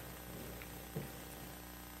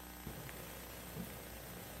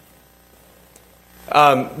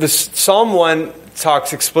 This Psalm 1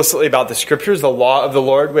 talks explicitly about the Scriptures, the law of the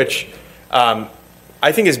Lord, which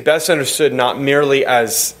I think is best understood not merely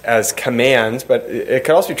as commands, but it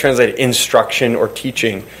could also be translated instruction or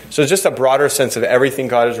teaching. So it's just a broader sense of everything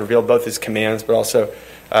God has revealed, both His commands, but also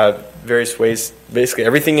various ways. Basically,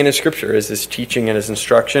 everything in His Scripture is His teaching and His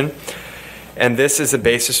instruction. And this is a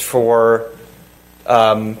basis for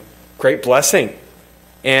great blessing.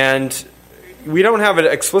 And we don't have an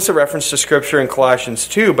explicit reference to Scripture in Colossians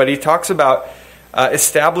 2, but he talks about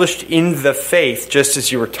established in the faith, just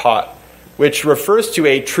as you were taught, which refers to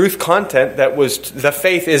a truth content that was, the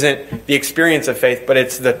faith isn't the experience of faith, but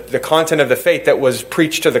it's the content of the faith that was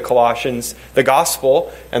preached to the Colossians, the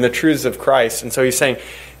gospel and the truths of Christ. And so he's saying,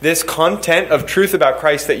 this content of truth about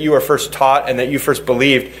Christ that you were first taught and that you first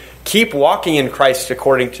believed, keep walking in Christ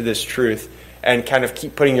according to this truth, and kind of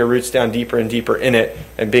keep putting your roots down deeper and deeper in it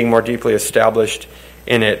and being more deeply established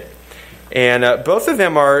in it. And both of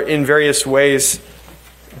them are in various ways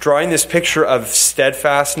drawing this picture of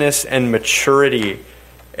steadfastness and maturity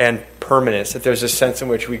and permanence, that there's a sense in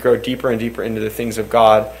which we grow deeper and deeper into the things of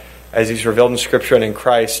God as He's revealed in Scripture and in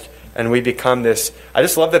Christ, and we become this. I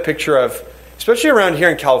just love the picture of, especially around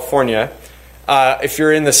here in California, if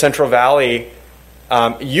you're in the Central Valley,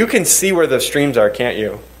 you can see where the streams are, can't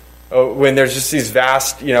you? When there's just these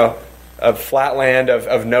vast, of flat land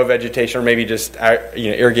of no vegetation, or maybe just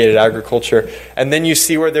irrigated agriculture, and then you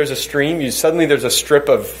see where there's a stream, suddenly there's a strip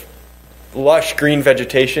of lush green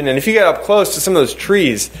vegetation, and if you get up close to some of those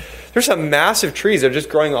trees, there's some massive trees that are just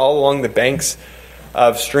growing all along the banks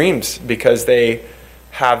of streams because they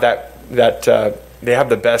have they have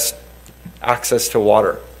the best access to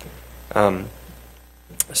water.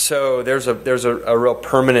 So there's a real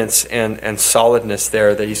permanence and solidness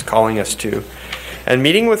there that He's calling us to. And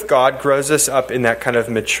meeting with God grows us up in that kind of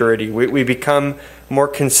maturity. We become more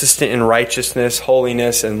consistent in righteousness,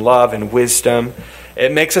 holiness, and love and wisdom.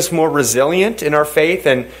 It makes us more resilient in our faith.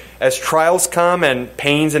 And as trials come and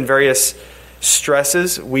pains and various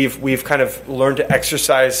stresses, we've kind of learned to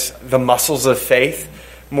exercise the muscles of faith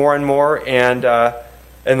more and more. And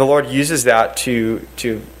the Lord uses that to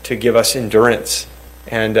give us endurance.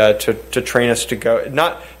 And to train us to go,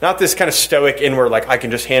 not this kind of stoic inward, like I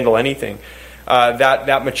can just handle anything.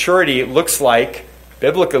 That maturity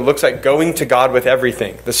biblically looks like going to God with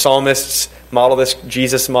everything. The psalmists model this,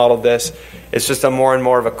 Jesus modeled this. It's just a more and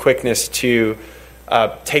more of a quickness to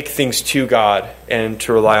take things to God and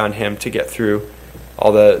to rely on Him to get through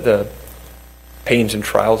all the pains and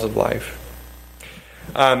trials of life.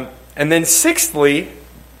 And then sixthly,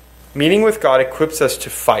 meeting with God equips us to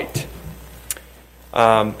fight.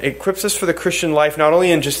 It equips us for the Christian life, not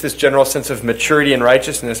only in just this general sense of maturity and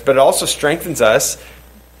righteousness, but it also strengthens us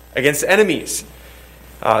against enemies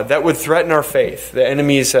that would threaten our faith. The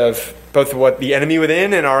enemies of both the enemy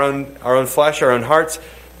within and our own flesh, our own hearts,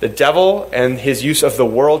 the devil and his use of the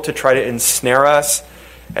world to try to ensnare us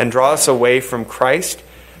and draw us away from Christ.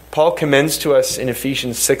 Paul commends to us in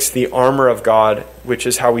Ephesians 6 the armor of God, which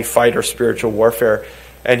is how we fight our spiritual warfare.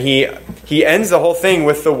 And he ends the whole thing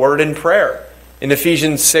with the word and prayer. In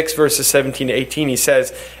Ephesians 6, verses 17 to 18, he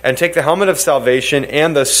says, "And take the helmet of salvation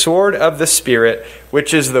and the sword of the Spirit,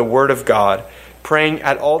 which is the word of God, praying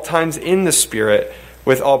at all times in the Spirit,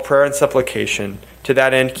 with all prayer and supplication. To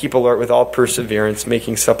that end, keep alert with all perseverance,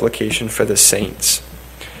 making supplication for the saints."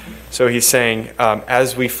 So he's saying,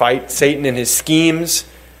 as we fight Satan and his schemes,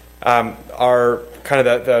 are kind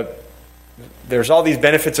of there's all these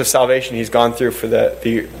benefits of salvation he's gone through for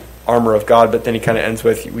the armor of God, but then he kind of ends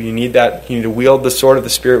with, you need to wield the sword of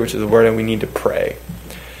the Spirit, which is the word, and we need to pray.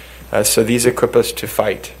 So these equip us to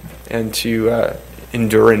fight and to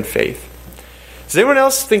endure in faith. Does anyone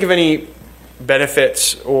else think of any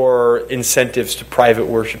benefits or incentives to private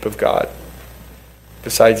worship of God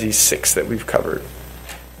besides these 6 that we've covered?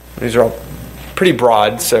 These are all pretty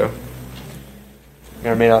broad, so you may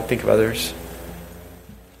or may not think of others.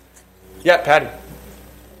 Yeah, Patty.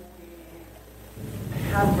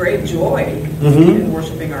 Have great joy in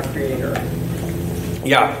worshiping our Creator.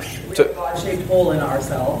 Yeah. We have a God-shaped hole in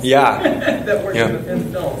ourselves. Yeah. that worship Yeah. of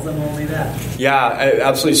Him fills, and only that. Yeah,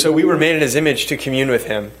 absolutely. So we were made in His image to commune with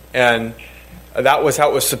Him, and that was how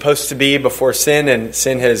it was supposed to be before sin, and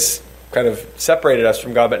sin has kind of separated us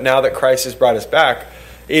from God. But now that Christ has brought us back,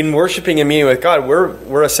 in worshiping and meeting with God,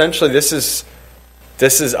 we're essentially, this is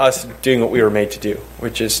us doing what we were made to do,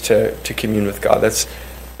 which is to commune with God. And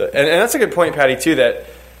that's a good point, Patty, too, that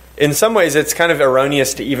in some ways it's kind of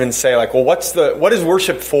erroneous to even say, like, well, what is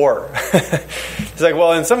worship for? It's like,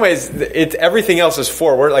 well, in some ways everything else is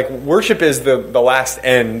for. Worship is the last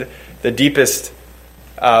end, the deepest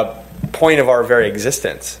point of our very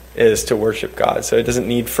existence is to worship God. So it doesn't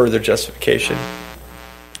need further justification.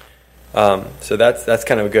 So that's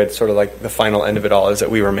kind of a good sort of like the final end of it all, is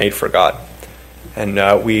that we were made for God.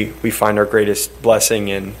 And we find our greatest blessing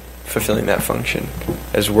in fulfilling that function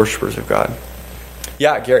as worshipers of God.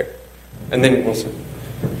 Yeah, Gary. And then Wilson.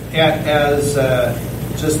 As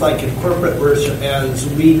just like in corporate worship, as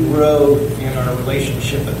we grow in our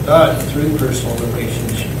relationship with God through personal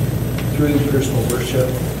relationship, through personal worship,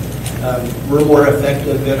 we're more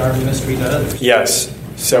effective in our ministry to others. Yes.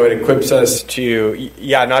 So it equips us to,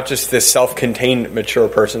 not just this self-contained mature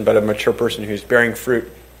person, but a mature person who's bearing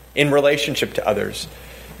fruit in relationship to others,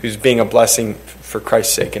 who's being a blessing for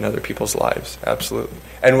Christ's sake in other people's lives. Absolutely.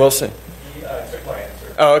 And Wilson? He took my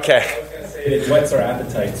answer. Oh, okay. I was going to say it whets our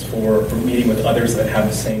appetites for meeting with others that have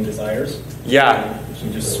the same desires. Yeah.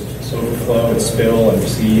 You just overflow and spill and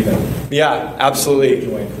receive. And yeah, absolutely.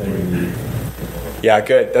 Yeah,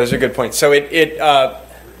 good. Those are good points. So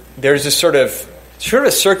there's this sort of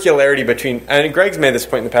a circularity between, and Greg's made this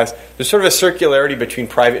point in the past, there's sort of a circularity between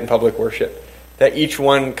private and public worship, that each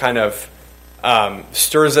one kind of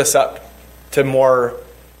stirs us up to more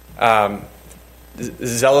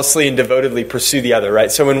zealously and devotedly pursue the other,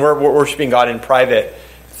 right? So when we're worshiping God in private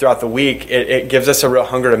throughout the week, it gives us a real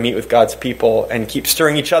hunger to meet with God's people and keep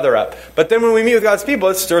stirring each other up. But then when we meet with God's people,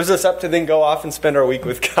 it stirs us up to then go off and spend our week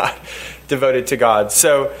with God, devoted to God.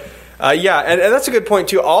 So, and that's a good point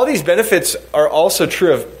too. All these benefits are also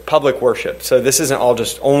true of public worship. So this isn't all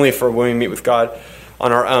just only for when we meet with God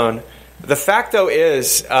on our own. The fact, though,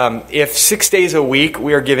 is if 6 days a week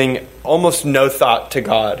we are giving almost no thought to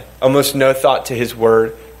God, almost no thought to His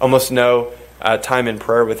Word, almost no time in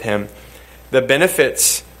prayer with Him, the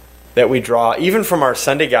benefits that we draw, even from our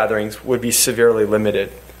Sunday gatherings, would be severely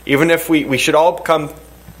limited. Even if we should all come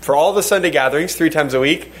for all the Sunday gatherings 3 times a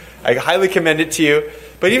week, I highly commend it to you.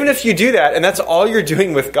 But even if you do that, and that's all you're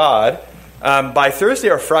doing with God, by Thursday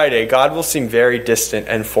or Friday, God will seem very distant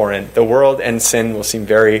and foreign. The world and sin will seem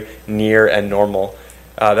very near and normal.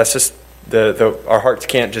 That's just our hearts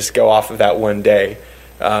can't just go off of that one day.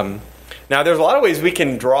 Now, there's a lot of ways we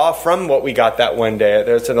can draw from what we got that one day.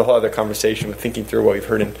 There's a whole other conversation with thinking through what we've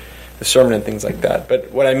heard in the sermon and things like that.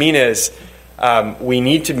 But what I mean is, we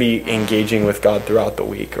need to be engaging with God throughout the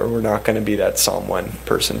week, or we're not going to be that Psalm 1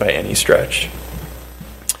 person by any stretch.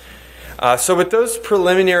 So with those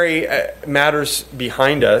preliminary matters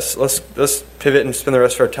behind us, let's pivot and spend the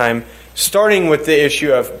rest of our time starting with the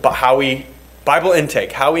issue of Bible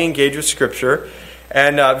intake, how we engage with Scripture.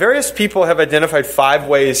 And various people have identified 5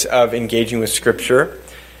 ways of engaging with Scripture.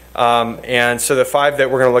 And so the 5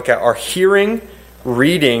 that we're going to look at are hearing,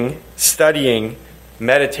 reading, studying,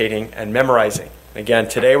 meditating, and memorizing. Again,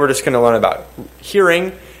 today we're just going to learn about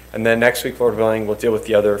hearing, and then next week, Lord willing, we'll deal with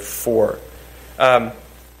the other 4.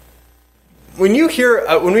 When we hear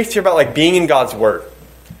about like being in God's Word,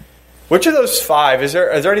 which of those 5 is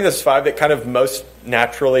there any of those 5 that kind of most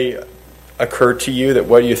naturally occur to you? That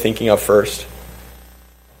what are you thinking of first?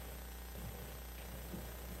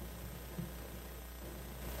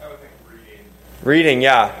 I would think reading. Reading,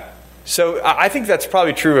 yeah. So I think that's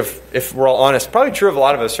probably true if we're all honest. Probably true of a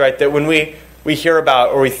lot of us, right? That when we hear about,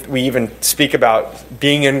 or we even speak about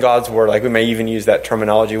being in God's Word, like we may even use that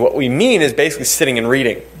terminology, what we mean is basically sitting and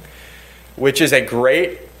reading, which is a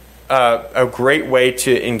great way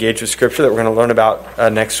to engage with Scripture that we're going to learn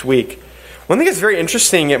about next week. One thing that's very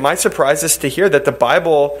interesting, it might surprise us to hear that the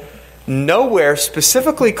Bible nowhere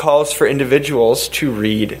specifically calls for individuals to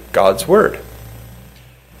read God's Word.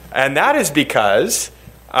 And that is because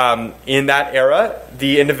in that era,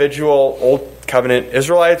 the individual Old Covenant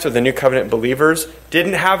Israelites or the New Covenant believers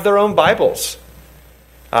didn't have their own Bibles.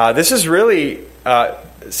 This is really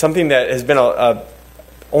something that has been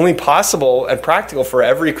only possible and practical for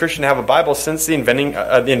every Christian to have a Bible since the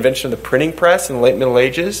invention of the printing press in the late Middle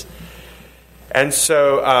Ages. And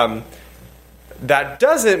so that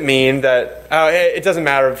doesn't mean that it doesn't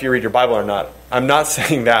matter if you read your Bible or not. I'm not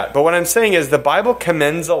saying that. But what I'm saying is the Bible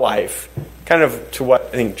commends a life, kind of to what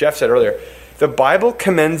I think Jeff said earlier. the Bible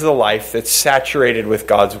commends a life that's saturated with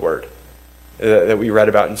God's word that we read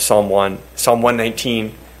about in Psalm 1. Psalm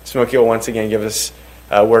 119. Smokey will once again give us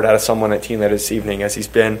a word out of Psalm 119 later this evening, as he's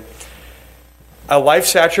been. A life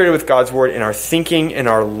saturated with God's word in our thinking, in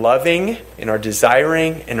our loving, in our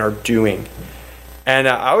desiring, in our doing. And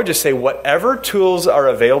I would just say whatever tools are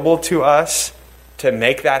available to us to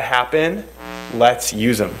make that happen, let's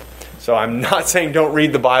use them. So I'm not saying don't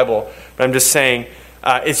read the Bible, but I'm just saying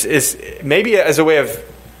it's maybe as a way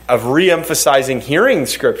of re-emphasizing hearing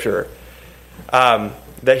Scripture.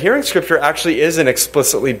 That hearing Scripture actually is an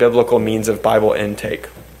explicitly biblical means of Bible intake.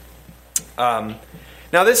 Now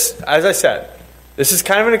this, as I said, this is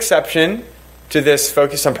kind of an exception to this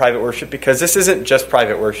focus on private worship, because this isn't just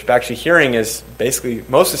private worship. Actually, hearing is basically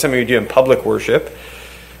mostly something we do in public worship.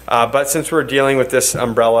 But since we're dealing with this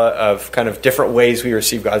umbrella of kind of different ways we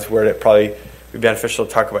receive God's word, it probably would be beneficial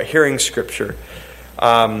to talk about hearing Scripture.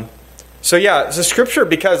 So Scripture,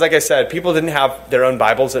 because like I said, people didn't have their own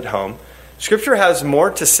Bibles at home. Scripture has more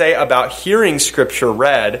to say about hearing Scripture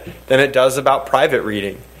read than it does about private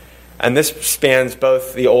reading. And this spans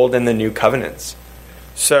both the Old and the New Covenants.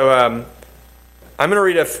 So I'm going to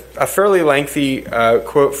read a fairly lengthy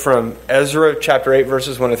quote from Ezra chapter 8,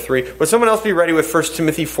 verses 1 to 3. Would someone else be ready with 1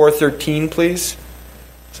 Timothy 4:13, please?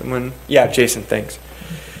 Someone? Yeah, Jason, thanks.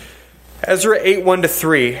 Ezra 8, 1 to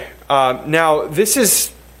 3. Now, this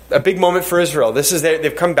is a big moment for Israel.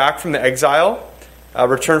 They've come back from the exile,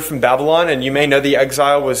 returned from Babylon, and you may know the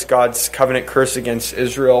exile was God's covenant curse against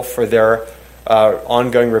Israel for their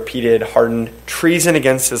ongoing, repeated, hardened treason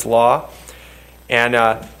against His law. And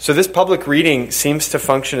so this public reading seems to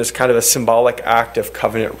function as kind of a symbolic act of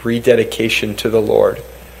covenant rededication to the Lord.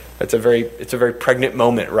 It's a very pregnant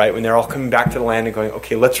moment, right? When they're all coming back to the land and going,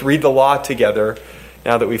 okay, let's read the law together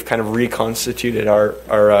now that we've kind of reconstituted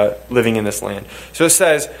our living in this land. So it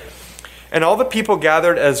says, "And all the people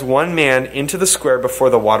gathered as one man into the square before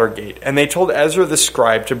the water gate. And they told Ezra the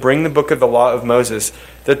scribe to bring the book of the law of Moses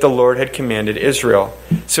that the Lord had commanded Israel.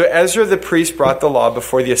 So Ezra the priest brought the law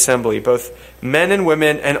before the assembly, both men and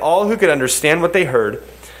women, and all who could understand what they heard,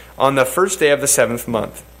 on the first day of the 7th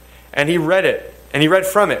month. And he read it, and he read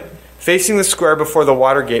from it, facing the square before the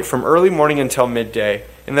water gate from early morning until midday,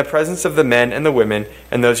 in the presence of the men and the women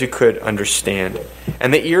and those who could understand.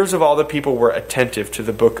 And the ears of all the people were attentive to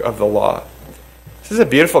the book of the law." This is a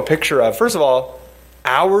beautiful picture of, first of all,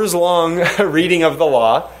 hours-long reading of the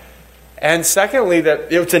law. And secondly,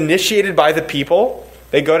 that it's initiated by the people.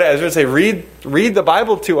 They go to Ezra and say, read the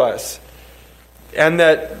Bible to us. And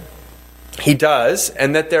that he does,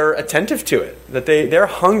 and that they're attentive to it. That they're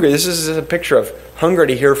hungry. This is a picture of hunger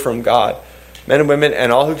to hear from God. Men and women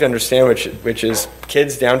and all who can understand, which is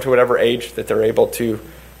kids down to whatever age that they're able to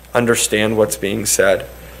understand what's being said.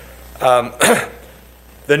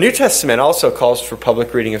 The New Testament also calls for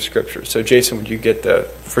public reading of Scripture. So Jason, would you get the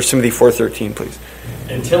 1 Timothy 4:13, please?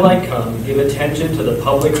 "Until I come, give attention to the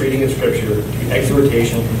public reading of Scripture, to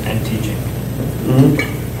exhortation and teaching."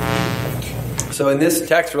 Mm-hmm. So in this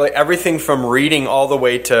text, really everything from reading all the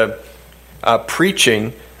way to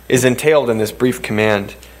preaching is entailed in this brief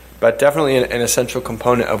command. But definitely an essential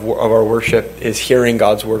component of our worship is hearing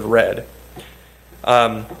God's word read.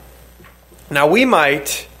 Now we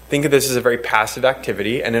might think of this as a very passive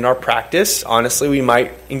activity, and in our practice, honestly, we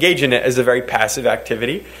might engage in it as a very passive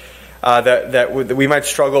activity. That we might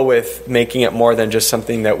struggle with making it more than just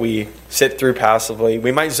something that we sit through passively.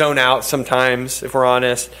 We might zone out sometimes, if we're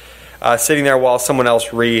honest, sitting there while someone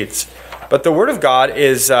else reads. But the Word of God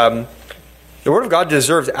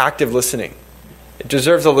deserves active listening. It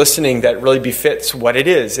deserves a listening that really befits what it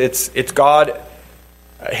is. It's God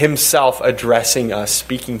Himself addressing us,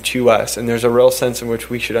 speaking to us, and there's a real sense in which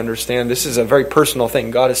we should understand this is a very personal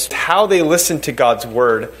thing. God is how they listen to God's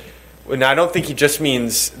word. Now, I don't think He just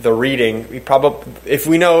means the reading. If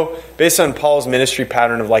we know, based on Paul's ministry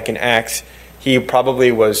pattern of like in Acts, he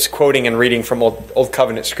probably was quoting and reading from Old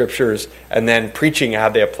Covenant scriptures and then preaching how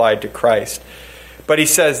they applied to Christ. But he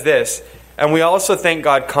says this, "And we also thank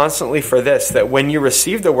God constantly for this, that when you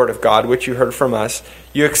received the word of God, which you heard from us,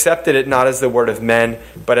 you accepted it not as the word of men,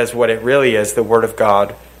 but as what it really is, the word of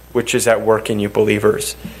God, which is at work in you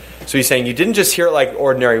believers." So he's saying you didn't just hear it like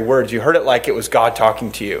ordinary words, you heard it like it was God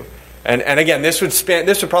talking to you. And again, this would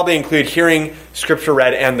probably include hearing Scripture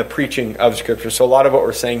read and the preaching of Scripture. So a lot of what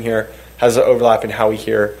we're saying here has an overlap in how we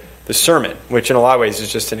hear the sermon, which in a lot of ways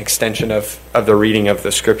is just an extension of the reading of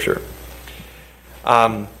the Scripture.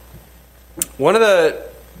 Let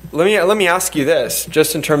me ask you this,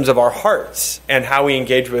 just in terms of our hearts and how we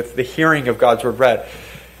engage with the hearing of God's word read.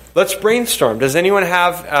 let's brainstorm. Does anyone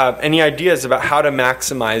have any ideas about how to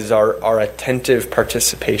maximize our attentive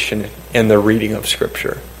participation in the reading of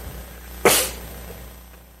Scripture?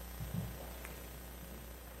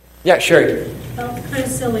 Yeah, Sherry. Well, kind of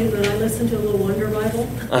silly, but I listen to a little Wonder Bible.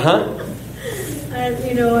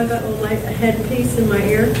 And, I got a headpiece in my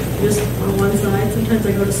ear, just on one side. Sometimes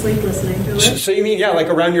I go to sleep listening to it. So you mean, like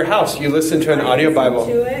around your house, you listen to an audio Bible?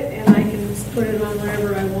 To it, and I can just put it on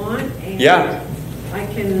wherever I want. And I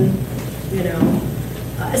can,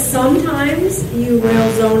 sometimes you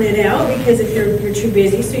will zone it out because if you're too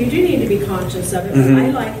busy, so you do need to be conscious of it. But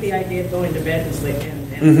I like the idea of going to bed and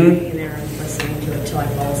sleeping and being there and listening to it till I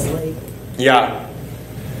fall asleep. Yeah.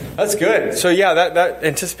 That's good. So that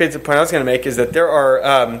anticipates the point I was going to make, is that there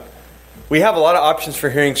are, we have a lot of options for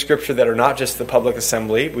hearing Scripture that are not just the public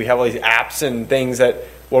assembly. We have all these apps and things that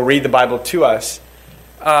will read the Bible to us.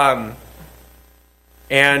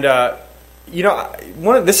 This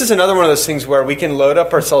is another one of those things where we can load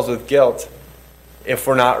up ourselves with guilt if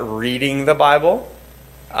we're not reading the Bible.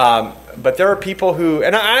 But there are people who,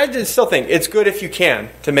 and I just still think it's good if you can,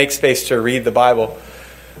 to make space to read the Bible.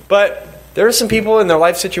 But there are some people in their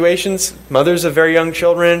life situations, mothers of very young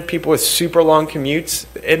children, people with super long commutes.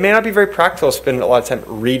 It may not be very practical to spend a lot of time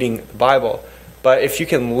reading the Bible. But if you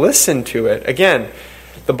can listen to it, again,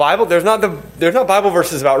 the Bible, there's not Bible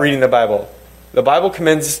verses about reading the Bible. The Bible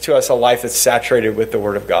commends to us a life that's saturated with the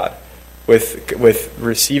Word of God, with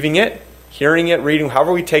receiving it, hearing it, reading,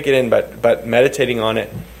 however we take it in, but meditating on it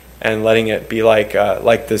and letting it be like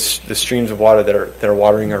the streams of water that are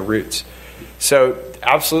watering our roots. So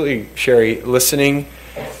absolutely, Sherry, listening.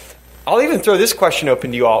 I'll even throw this question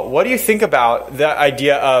open to you all. What do you think about the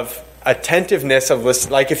idea of attentiveness of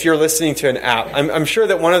listening? Like if you're listening to an app, I'm sure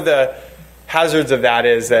that one of the hazards of that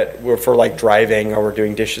is that if we're like driving or we're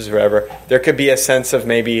doing dishes or whatever, there could be a sense of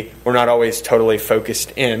maybe we're not always totally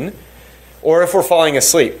focused in, or if we're falling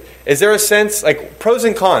asleep. Is there a sense, like pros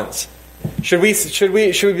and cons? Should we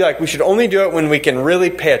be like, we should only do it when we can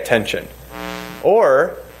really pay attention?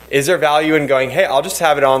 Or is there value in going, hey, I'll just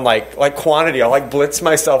have it on like quantity. I'll like blitz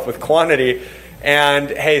myself with quantity, and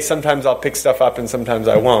hey, sometimes I'll pick stuff up and sometimes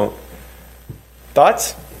I won't.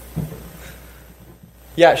 Thoughts?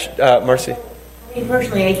 Yeah, Marcy. I mean,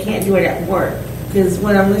 personally, I can't do it at work because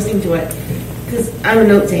when I'm listening to it, because I'm a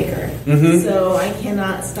note taker, so I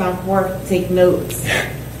cannot stop work to take notes.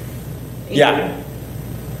 It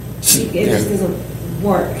just doesn't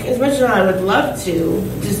work. As much as I would love to,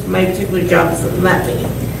 just my particular job doesn't let me.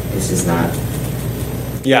 It's just not.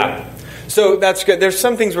 Yeah. So that's good. There's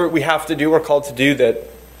some things we have to do, we're called to do, that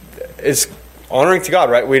is honoring to God,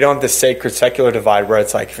 right? We don't have this sacred secular divide where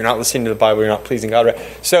it's like, if you're not listening to the Bible, you're not pleasing God, right?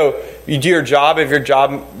 So you do your job. If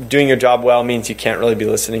doing your job well means you can't really be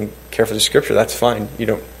listening carefully to Scripture, that's fine.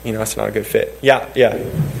 It's not a good fit. Yeah.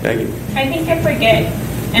 Maggie. I think I forget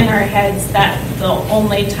in our heads that the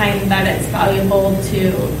only time that it's valuable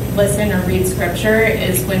to listen or read Scripture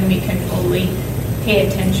is when we can fully pay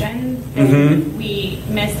attention. And we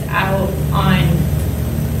miss out on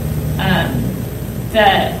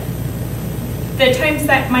the times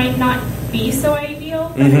that might not be so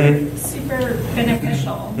ideal, but are super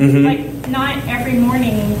beneficial. Like not every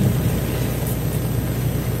morning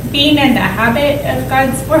being in the habit of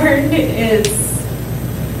God's Word is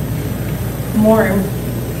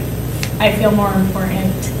I feel more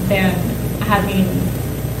important than having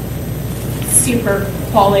super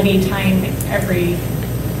quality time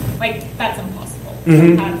that's impossible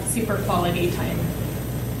to have super quality time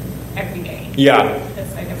every day.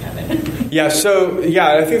 This side of heaven. I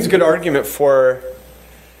think it's a good argument for,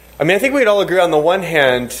 I think we'd all agree on the one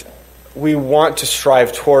hand, we want to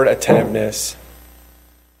strive toward attentiveness.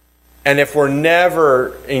 And if we're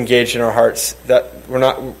never engaged in our hearts,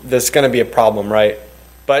 there's going to be a problem, right?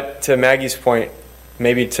 But to Maggie's point,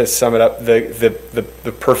 maybe to sum it up,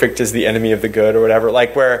 the perfect is the enemy of the good or whatever.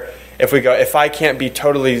 Like where if I can't be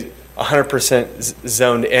totally 100%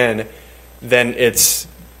 zoned in, then it's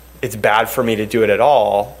bad for me to do it at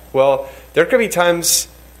all. Well, there could be times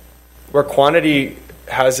where quantity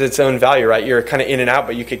has its own value, right? You're kind of in and out,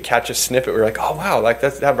 but you could catch a snippet where you're like, oh wow, like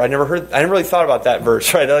I never really thought about that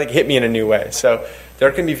verse, right? That hit me in a new way. So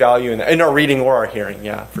there can be value in our reading or our hearing,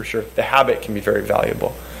 yeah, for sure. The habit can be very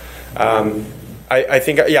valuable. I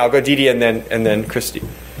think, I'll go Dee Dee and then Christy.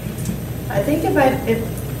 I think if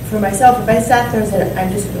for myself, if I sat there and said,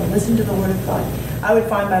 I'm just going to listen to the Word of God, I would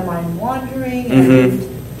find my mind wandering, and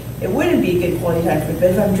it wouldn't be a good quality time for me.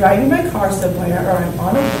 But if I'm driving my car somewhere, or I'm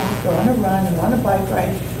on a walk, or on a run, or on a bike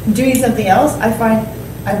ride, doing something else, I find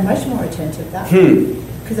I'm much more attentive that way.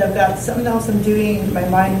 Because I've got something else I'm doing, my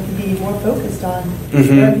mind can be more focused on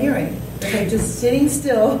what I'm hearing. If I'm just sitting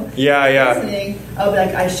still, Yeah. listening, I'll be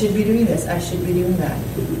like, I should be doing this. I should be doing that.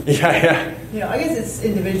 Yeah. I guess it's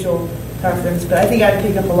individual preference, but I think I'd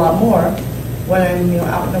pick up a lot more when I'm,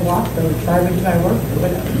 out in the walk or driving to my work or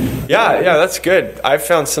whatever. Yeah, that's good. I've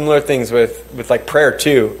found similar things with like prayer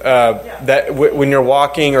too. That when you're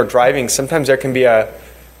walking or driving, sometimes there can be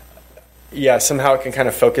somehow it can kind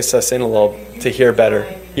of focus us in a little to hear better.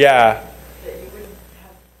 Yeah.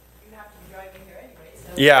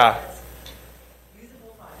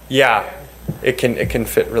 Yeah. It can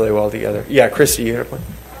fit really well together. Yeah, Christy, you had a point.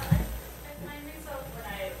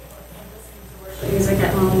 Music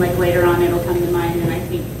at home, like later on, it'll come to mind, and I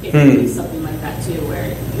think it can be something like that too,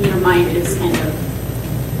 where your mind is kind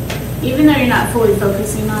of, even though you're not fully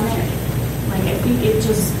focusing on it, like I think it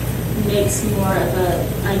just makes more of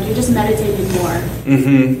like you're just meditating more.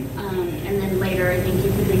 Mm-hmm. And then later, I think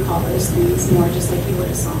you could recall those things more, just like you would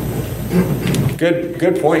a song.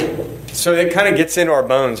 Good point. So it kind of gets into our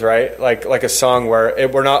bones, right? Like a song where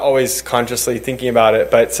we're not always consciously thinking about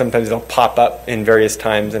it, but sometimes it'll pop up in various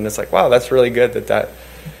times, and it's like, wow, that's really good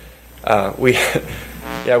we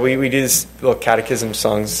do these little catechism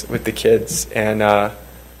songs with the kids, and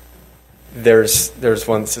there's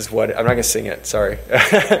one that says, I'm not going to sing it, sorry.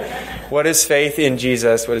 What is faith in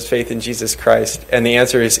Jesus? What is faith in Jesus Christ? And the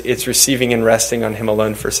answer is, it's receiving and resting on Him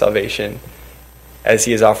alone for salvation, as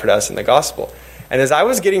He has offered us in the gospel. And as I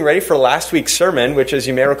was getting ready for last week's sermon, which, as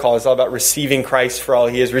you may recall, is all about receiving Christ for all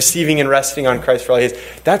He is, receiving and resting on Christ for all He is,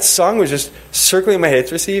 that song was just circling in my head.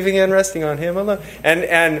 It's receiving and resting on Him alone.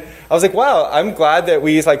 And I was like, wow, I'm glad that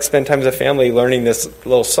we spend time as a family learning this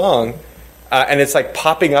little song. And it's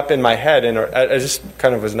popping up in my head, and it just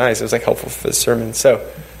kind of was nice. It was helpful for the sermon. So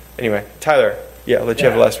anyway, Tyler, I'll let you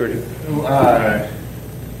have the last word.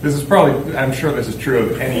 This is probably, I'm sure this is true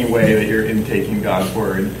of any way that you're intaking God's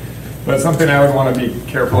word. But something I would want to be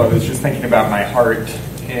careful of is just thinking about my heart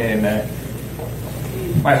and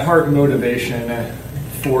my heart motivation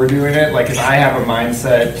for doing it. If I have a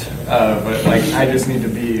mindset of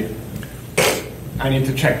I need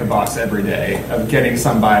to check the box every day of getting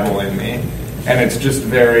some Bible in me, and it's just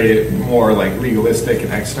very more legalistic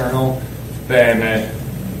and external, then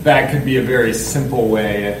that could be a very simple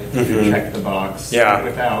way to check the box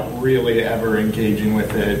without really ever engaging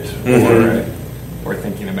with it or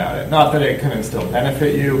thinking about it. Not that it couldn't still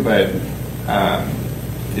benefit you, but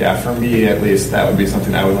for me at least, that would be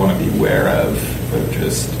something I would want to be aware of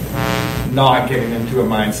just not getting into a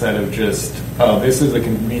mindset of just, this is a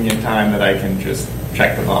convenient time that I can just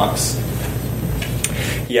check the box.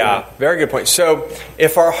 Yeah, very good point. So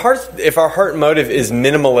if our heart motive is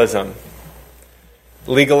minimalism,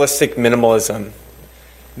 legalistic minimalism,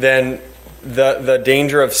 then the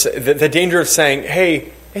danger of saying,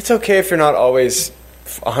 hey, it's okay if you're not always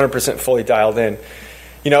 100% fully dialed in.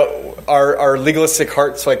 Our legalistic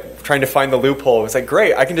heart's trying to find the loophole. It's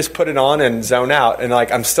great, I can just put it on and zone out, and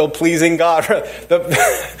I'm still pleasing God.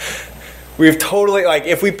 We've totally,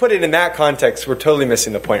 if we put it in that context, we're totally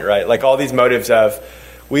missing the point, right? All these motives of,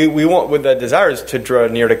 we want, with the desires to draw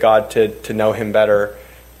near to God, to know Him better.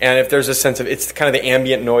 And if there's a sense of, it's kind of the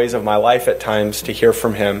ambient noise of my life at times to hear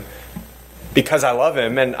from Him, because I love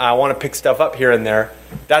Him and I want to pick stuff up here and there,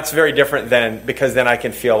 that's very different than, because then I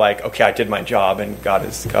can feel okay, I did my job and God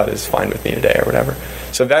is fine with me today or whatever.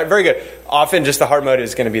 So that, very good. Often just the heart motive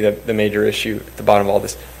is going to be the major issue at the bottom of all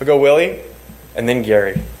this. We'll go Willie and then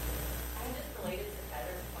Gary.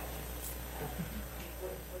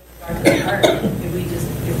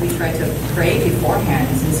 If we try to pray beforehand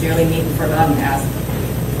and sincerely meet before God and ask,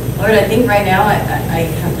 Lord, I think right now I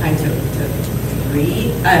have time to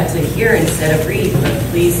read, to hear instead of read, but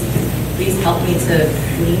please help me to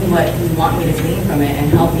glean what you want me to glean from it,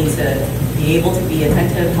 and help me to be able to be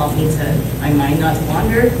attentive, help me to my mind not to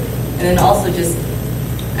wander. And then also just,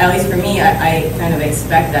 at least for me, I kind of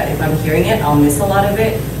expect that if I'm hearing it, I'll miss a lot of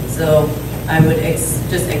it. So I would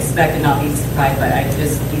just expect and not be surprised, but I'd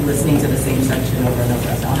just be listening to the same section over and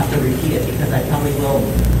over. So I'll have to repeat it because I probably will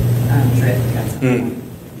drift.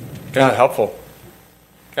 Yeah, helpful.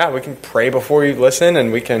 Yeah, we can pray before we listen,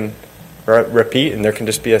 and we can repeat, and there can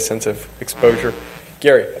just be a sense of exposure.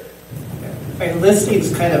 Gary. Listening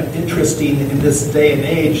is kind of interesting in this day and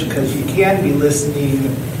age because you can be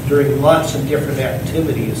listening during lots of different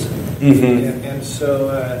activities. Mm-hmm. And so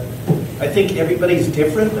I think everybody's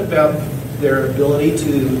different about their ability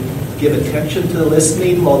to give attention to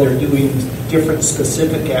listening while they're doing different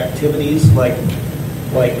specific activities. Like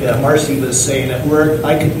Marcy was saying at work,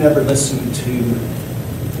 I could never listen to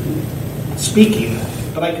speaking,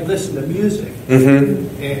 but I could listen to music.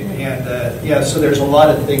 Mm-hmm. And so there's a lot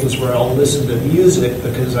of things where I'll listen to music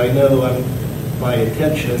because I know my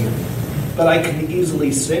attention but I can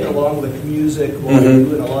easily sing along with music while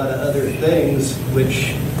doing a lot of other things,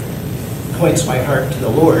 which points my heart to the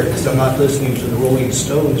Lord, because I'm not listening to the Rolling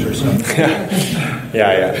Stones or something.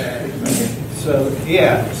 So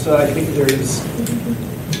I think there is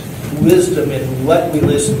wisdom in what we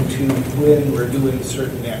listen to when we're doing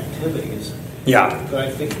certain activities. Yeah. But I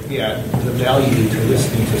think, the value to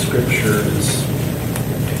listening to Scripture is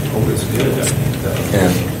always good. I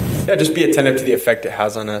think, Yeah, just be attentive to the effect it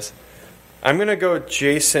has on us. I'm going to go with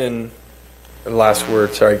Jason, last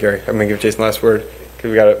word. Sorry, Gary. I'm going to give Jason the last word, because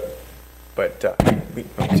we got to, but we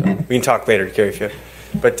can talk later, Gary, if you have.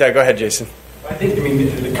 But go ahead, Jason. I think,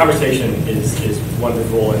 the conversation is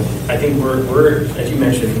wonderful, and I think we're, as you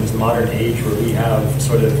mentioned, in this modern age where we have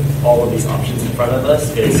sort of all of these options in front of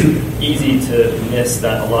us, it's easy to miss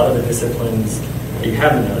that a lot of the disciplines that you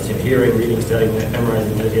have in those, hearing, reading, studying,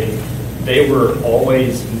 memorizing, meditating, they were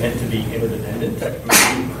always meant to be interdependent.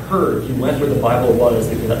 You went where the Bible was,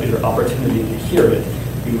 there was your opportunity to hear it.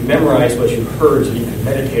 You memorized what you heard so you could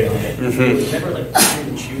meditate on it. It was never like picking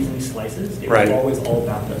and choosing slices. It was always all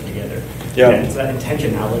bound up together. Yeah. And it's that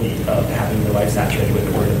intentionality of having your life saturated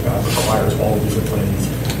with the Word of God requires all disciplines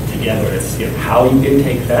together. It's how you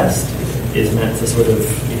intake best is meant to sort of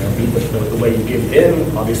be the way you give it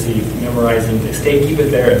in. Obviously, memorizing to keep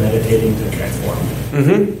it there, and meditating to transform.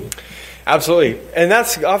 Absolutely, and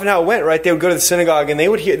that's often how it went, right? They would go to the synagogue, and they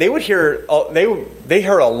heard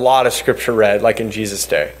a lot of Scripture read, like in Jesus'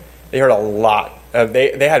 day. They heard a lot.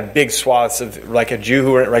 They had big swaths of, like a Jew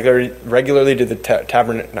who went regularly to the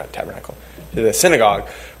to the synagogue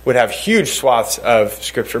would have huge swaths of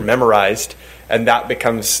Scripture memorized, and that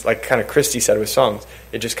becomes, like kind of Christy said with songs,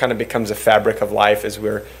 it just kind of becomes a fabric of life as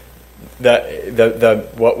we're the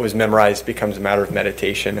what was memorized becomes a matter of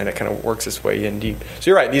meditation, and it kind of works its way in deep. So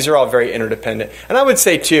you're right; these are all very interdependent. And I would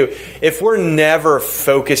say too, if we're never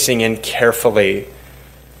focusing in carefully,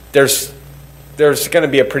 there's going to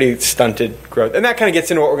be a pretty stunted growth, and that kind of gets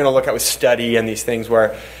into what we're going to look at with study and these things.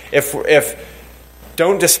 Where if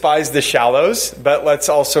don't despise the shallows, but let's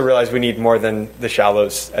also realize we need more than the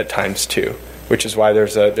shallows at times too. Which is why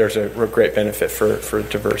there's a great benefit for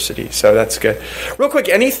diversity. So that's good. Real quick,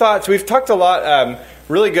 any thoughts? We've talked a lot,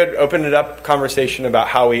 really good, opened it up conversation about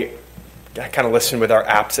how we kind of listen with our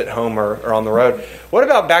apps at home or on the road. What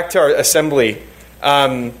about back to our assembly?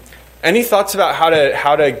 Any thoughts about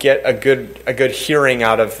how to get a good hearing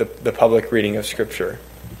out of the public reading of Scripture?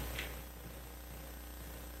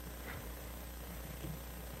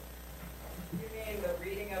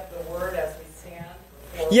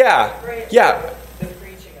 Yeah.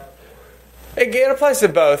 It applies to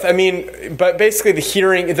both. But basically the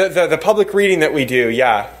hearing, the public reading that we do,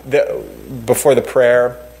 before the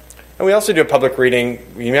prayer. And we also do a public reading,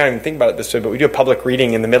 you may not even think about it this way, but we do a public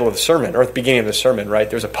reading in the middle of the sermon, or at the beginning of the sermon, right?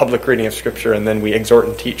 There's a public reading of Scripture, and then we exhort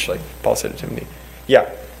and teach, like Paul said to Timothy. Yeah.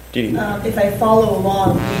 Didi? If I follow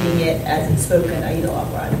along reading it as it's spoken, I eat a lot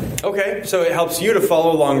more out of it. Okay, so it helps you to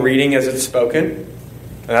follow along reading as it's spoken.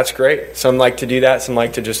 And that's great. Some like to do that. Some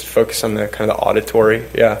like to just focus on the kind of the auditory.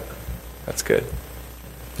 Yeah, that's good.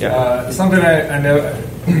 Yeah. Something I know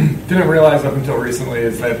didn't realize up until recently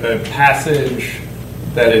is that the passage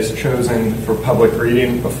that is chosen for public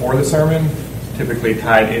reading before the sermon is typically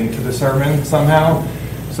tied into the sermon somehow.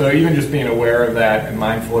 So even just being aware of that and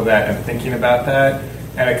mindful of that and thinking about that,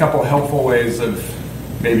 and a couple helpful ways of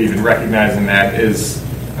maybe even recognizing that is.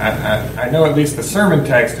 I know at least the sermon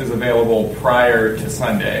text is available prior to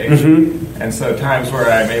Sunday. And so times where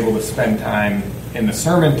I'm able to spend time in the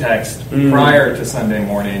sermon text prior to Sunday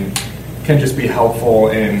morning can just be helpful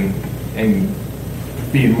in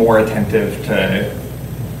being more attentive to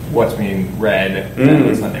what's being read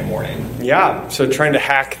on Sunday morning. Yeah, so trying to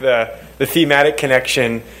hack the thematic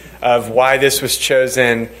connection of why this was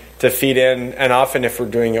chosen to feed in, and often if we're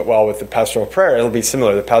doing it well with the pastoral prayer, it'll be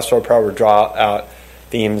similar. The pastoral prayer will draw out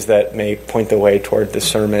themes that may point the way toward the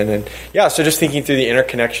sermon. And so just thinking through the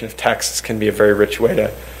interconnection of texts can be a very rich way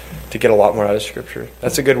to get a lot more out of Scripture.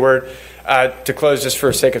 That's a good word. To close, just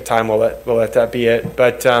for sake of time, we'll let that be it.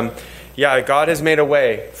 But God has made a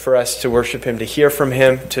way for us to worship Him, to hear from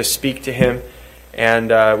Him, to speak to Him.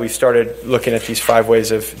 And we started looking at these 5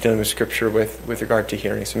 ways of dealing with Scripture with regard to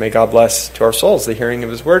hearing. So may God bless to our souls the hearing of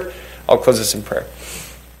His Word. I'll close this in prayer.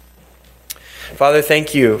 Father,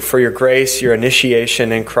 thank you for your grace, your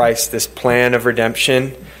initiation in Christ, this plan of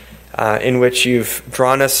redemption in which you've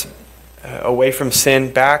drawn us away from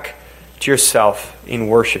sin back to yourself in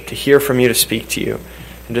worship, to hear from you, to speak to you.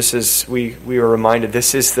 And just as we were reminded,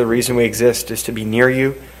 this is the reason we exist, is to be near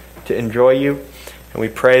you, to enjoy you. And we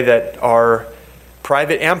pray that our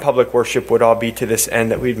private and public worship would all be to this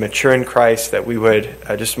end, that we'd mature in Christ, that we would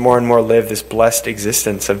just more and more live this blessed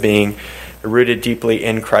existence of being rooted deeply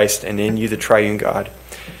in Christ and in you, the triune God.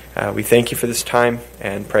 We thank you for this time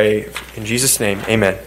and pray in Jesus' name. Amen.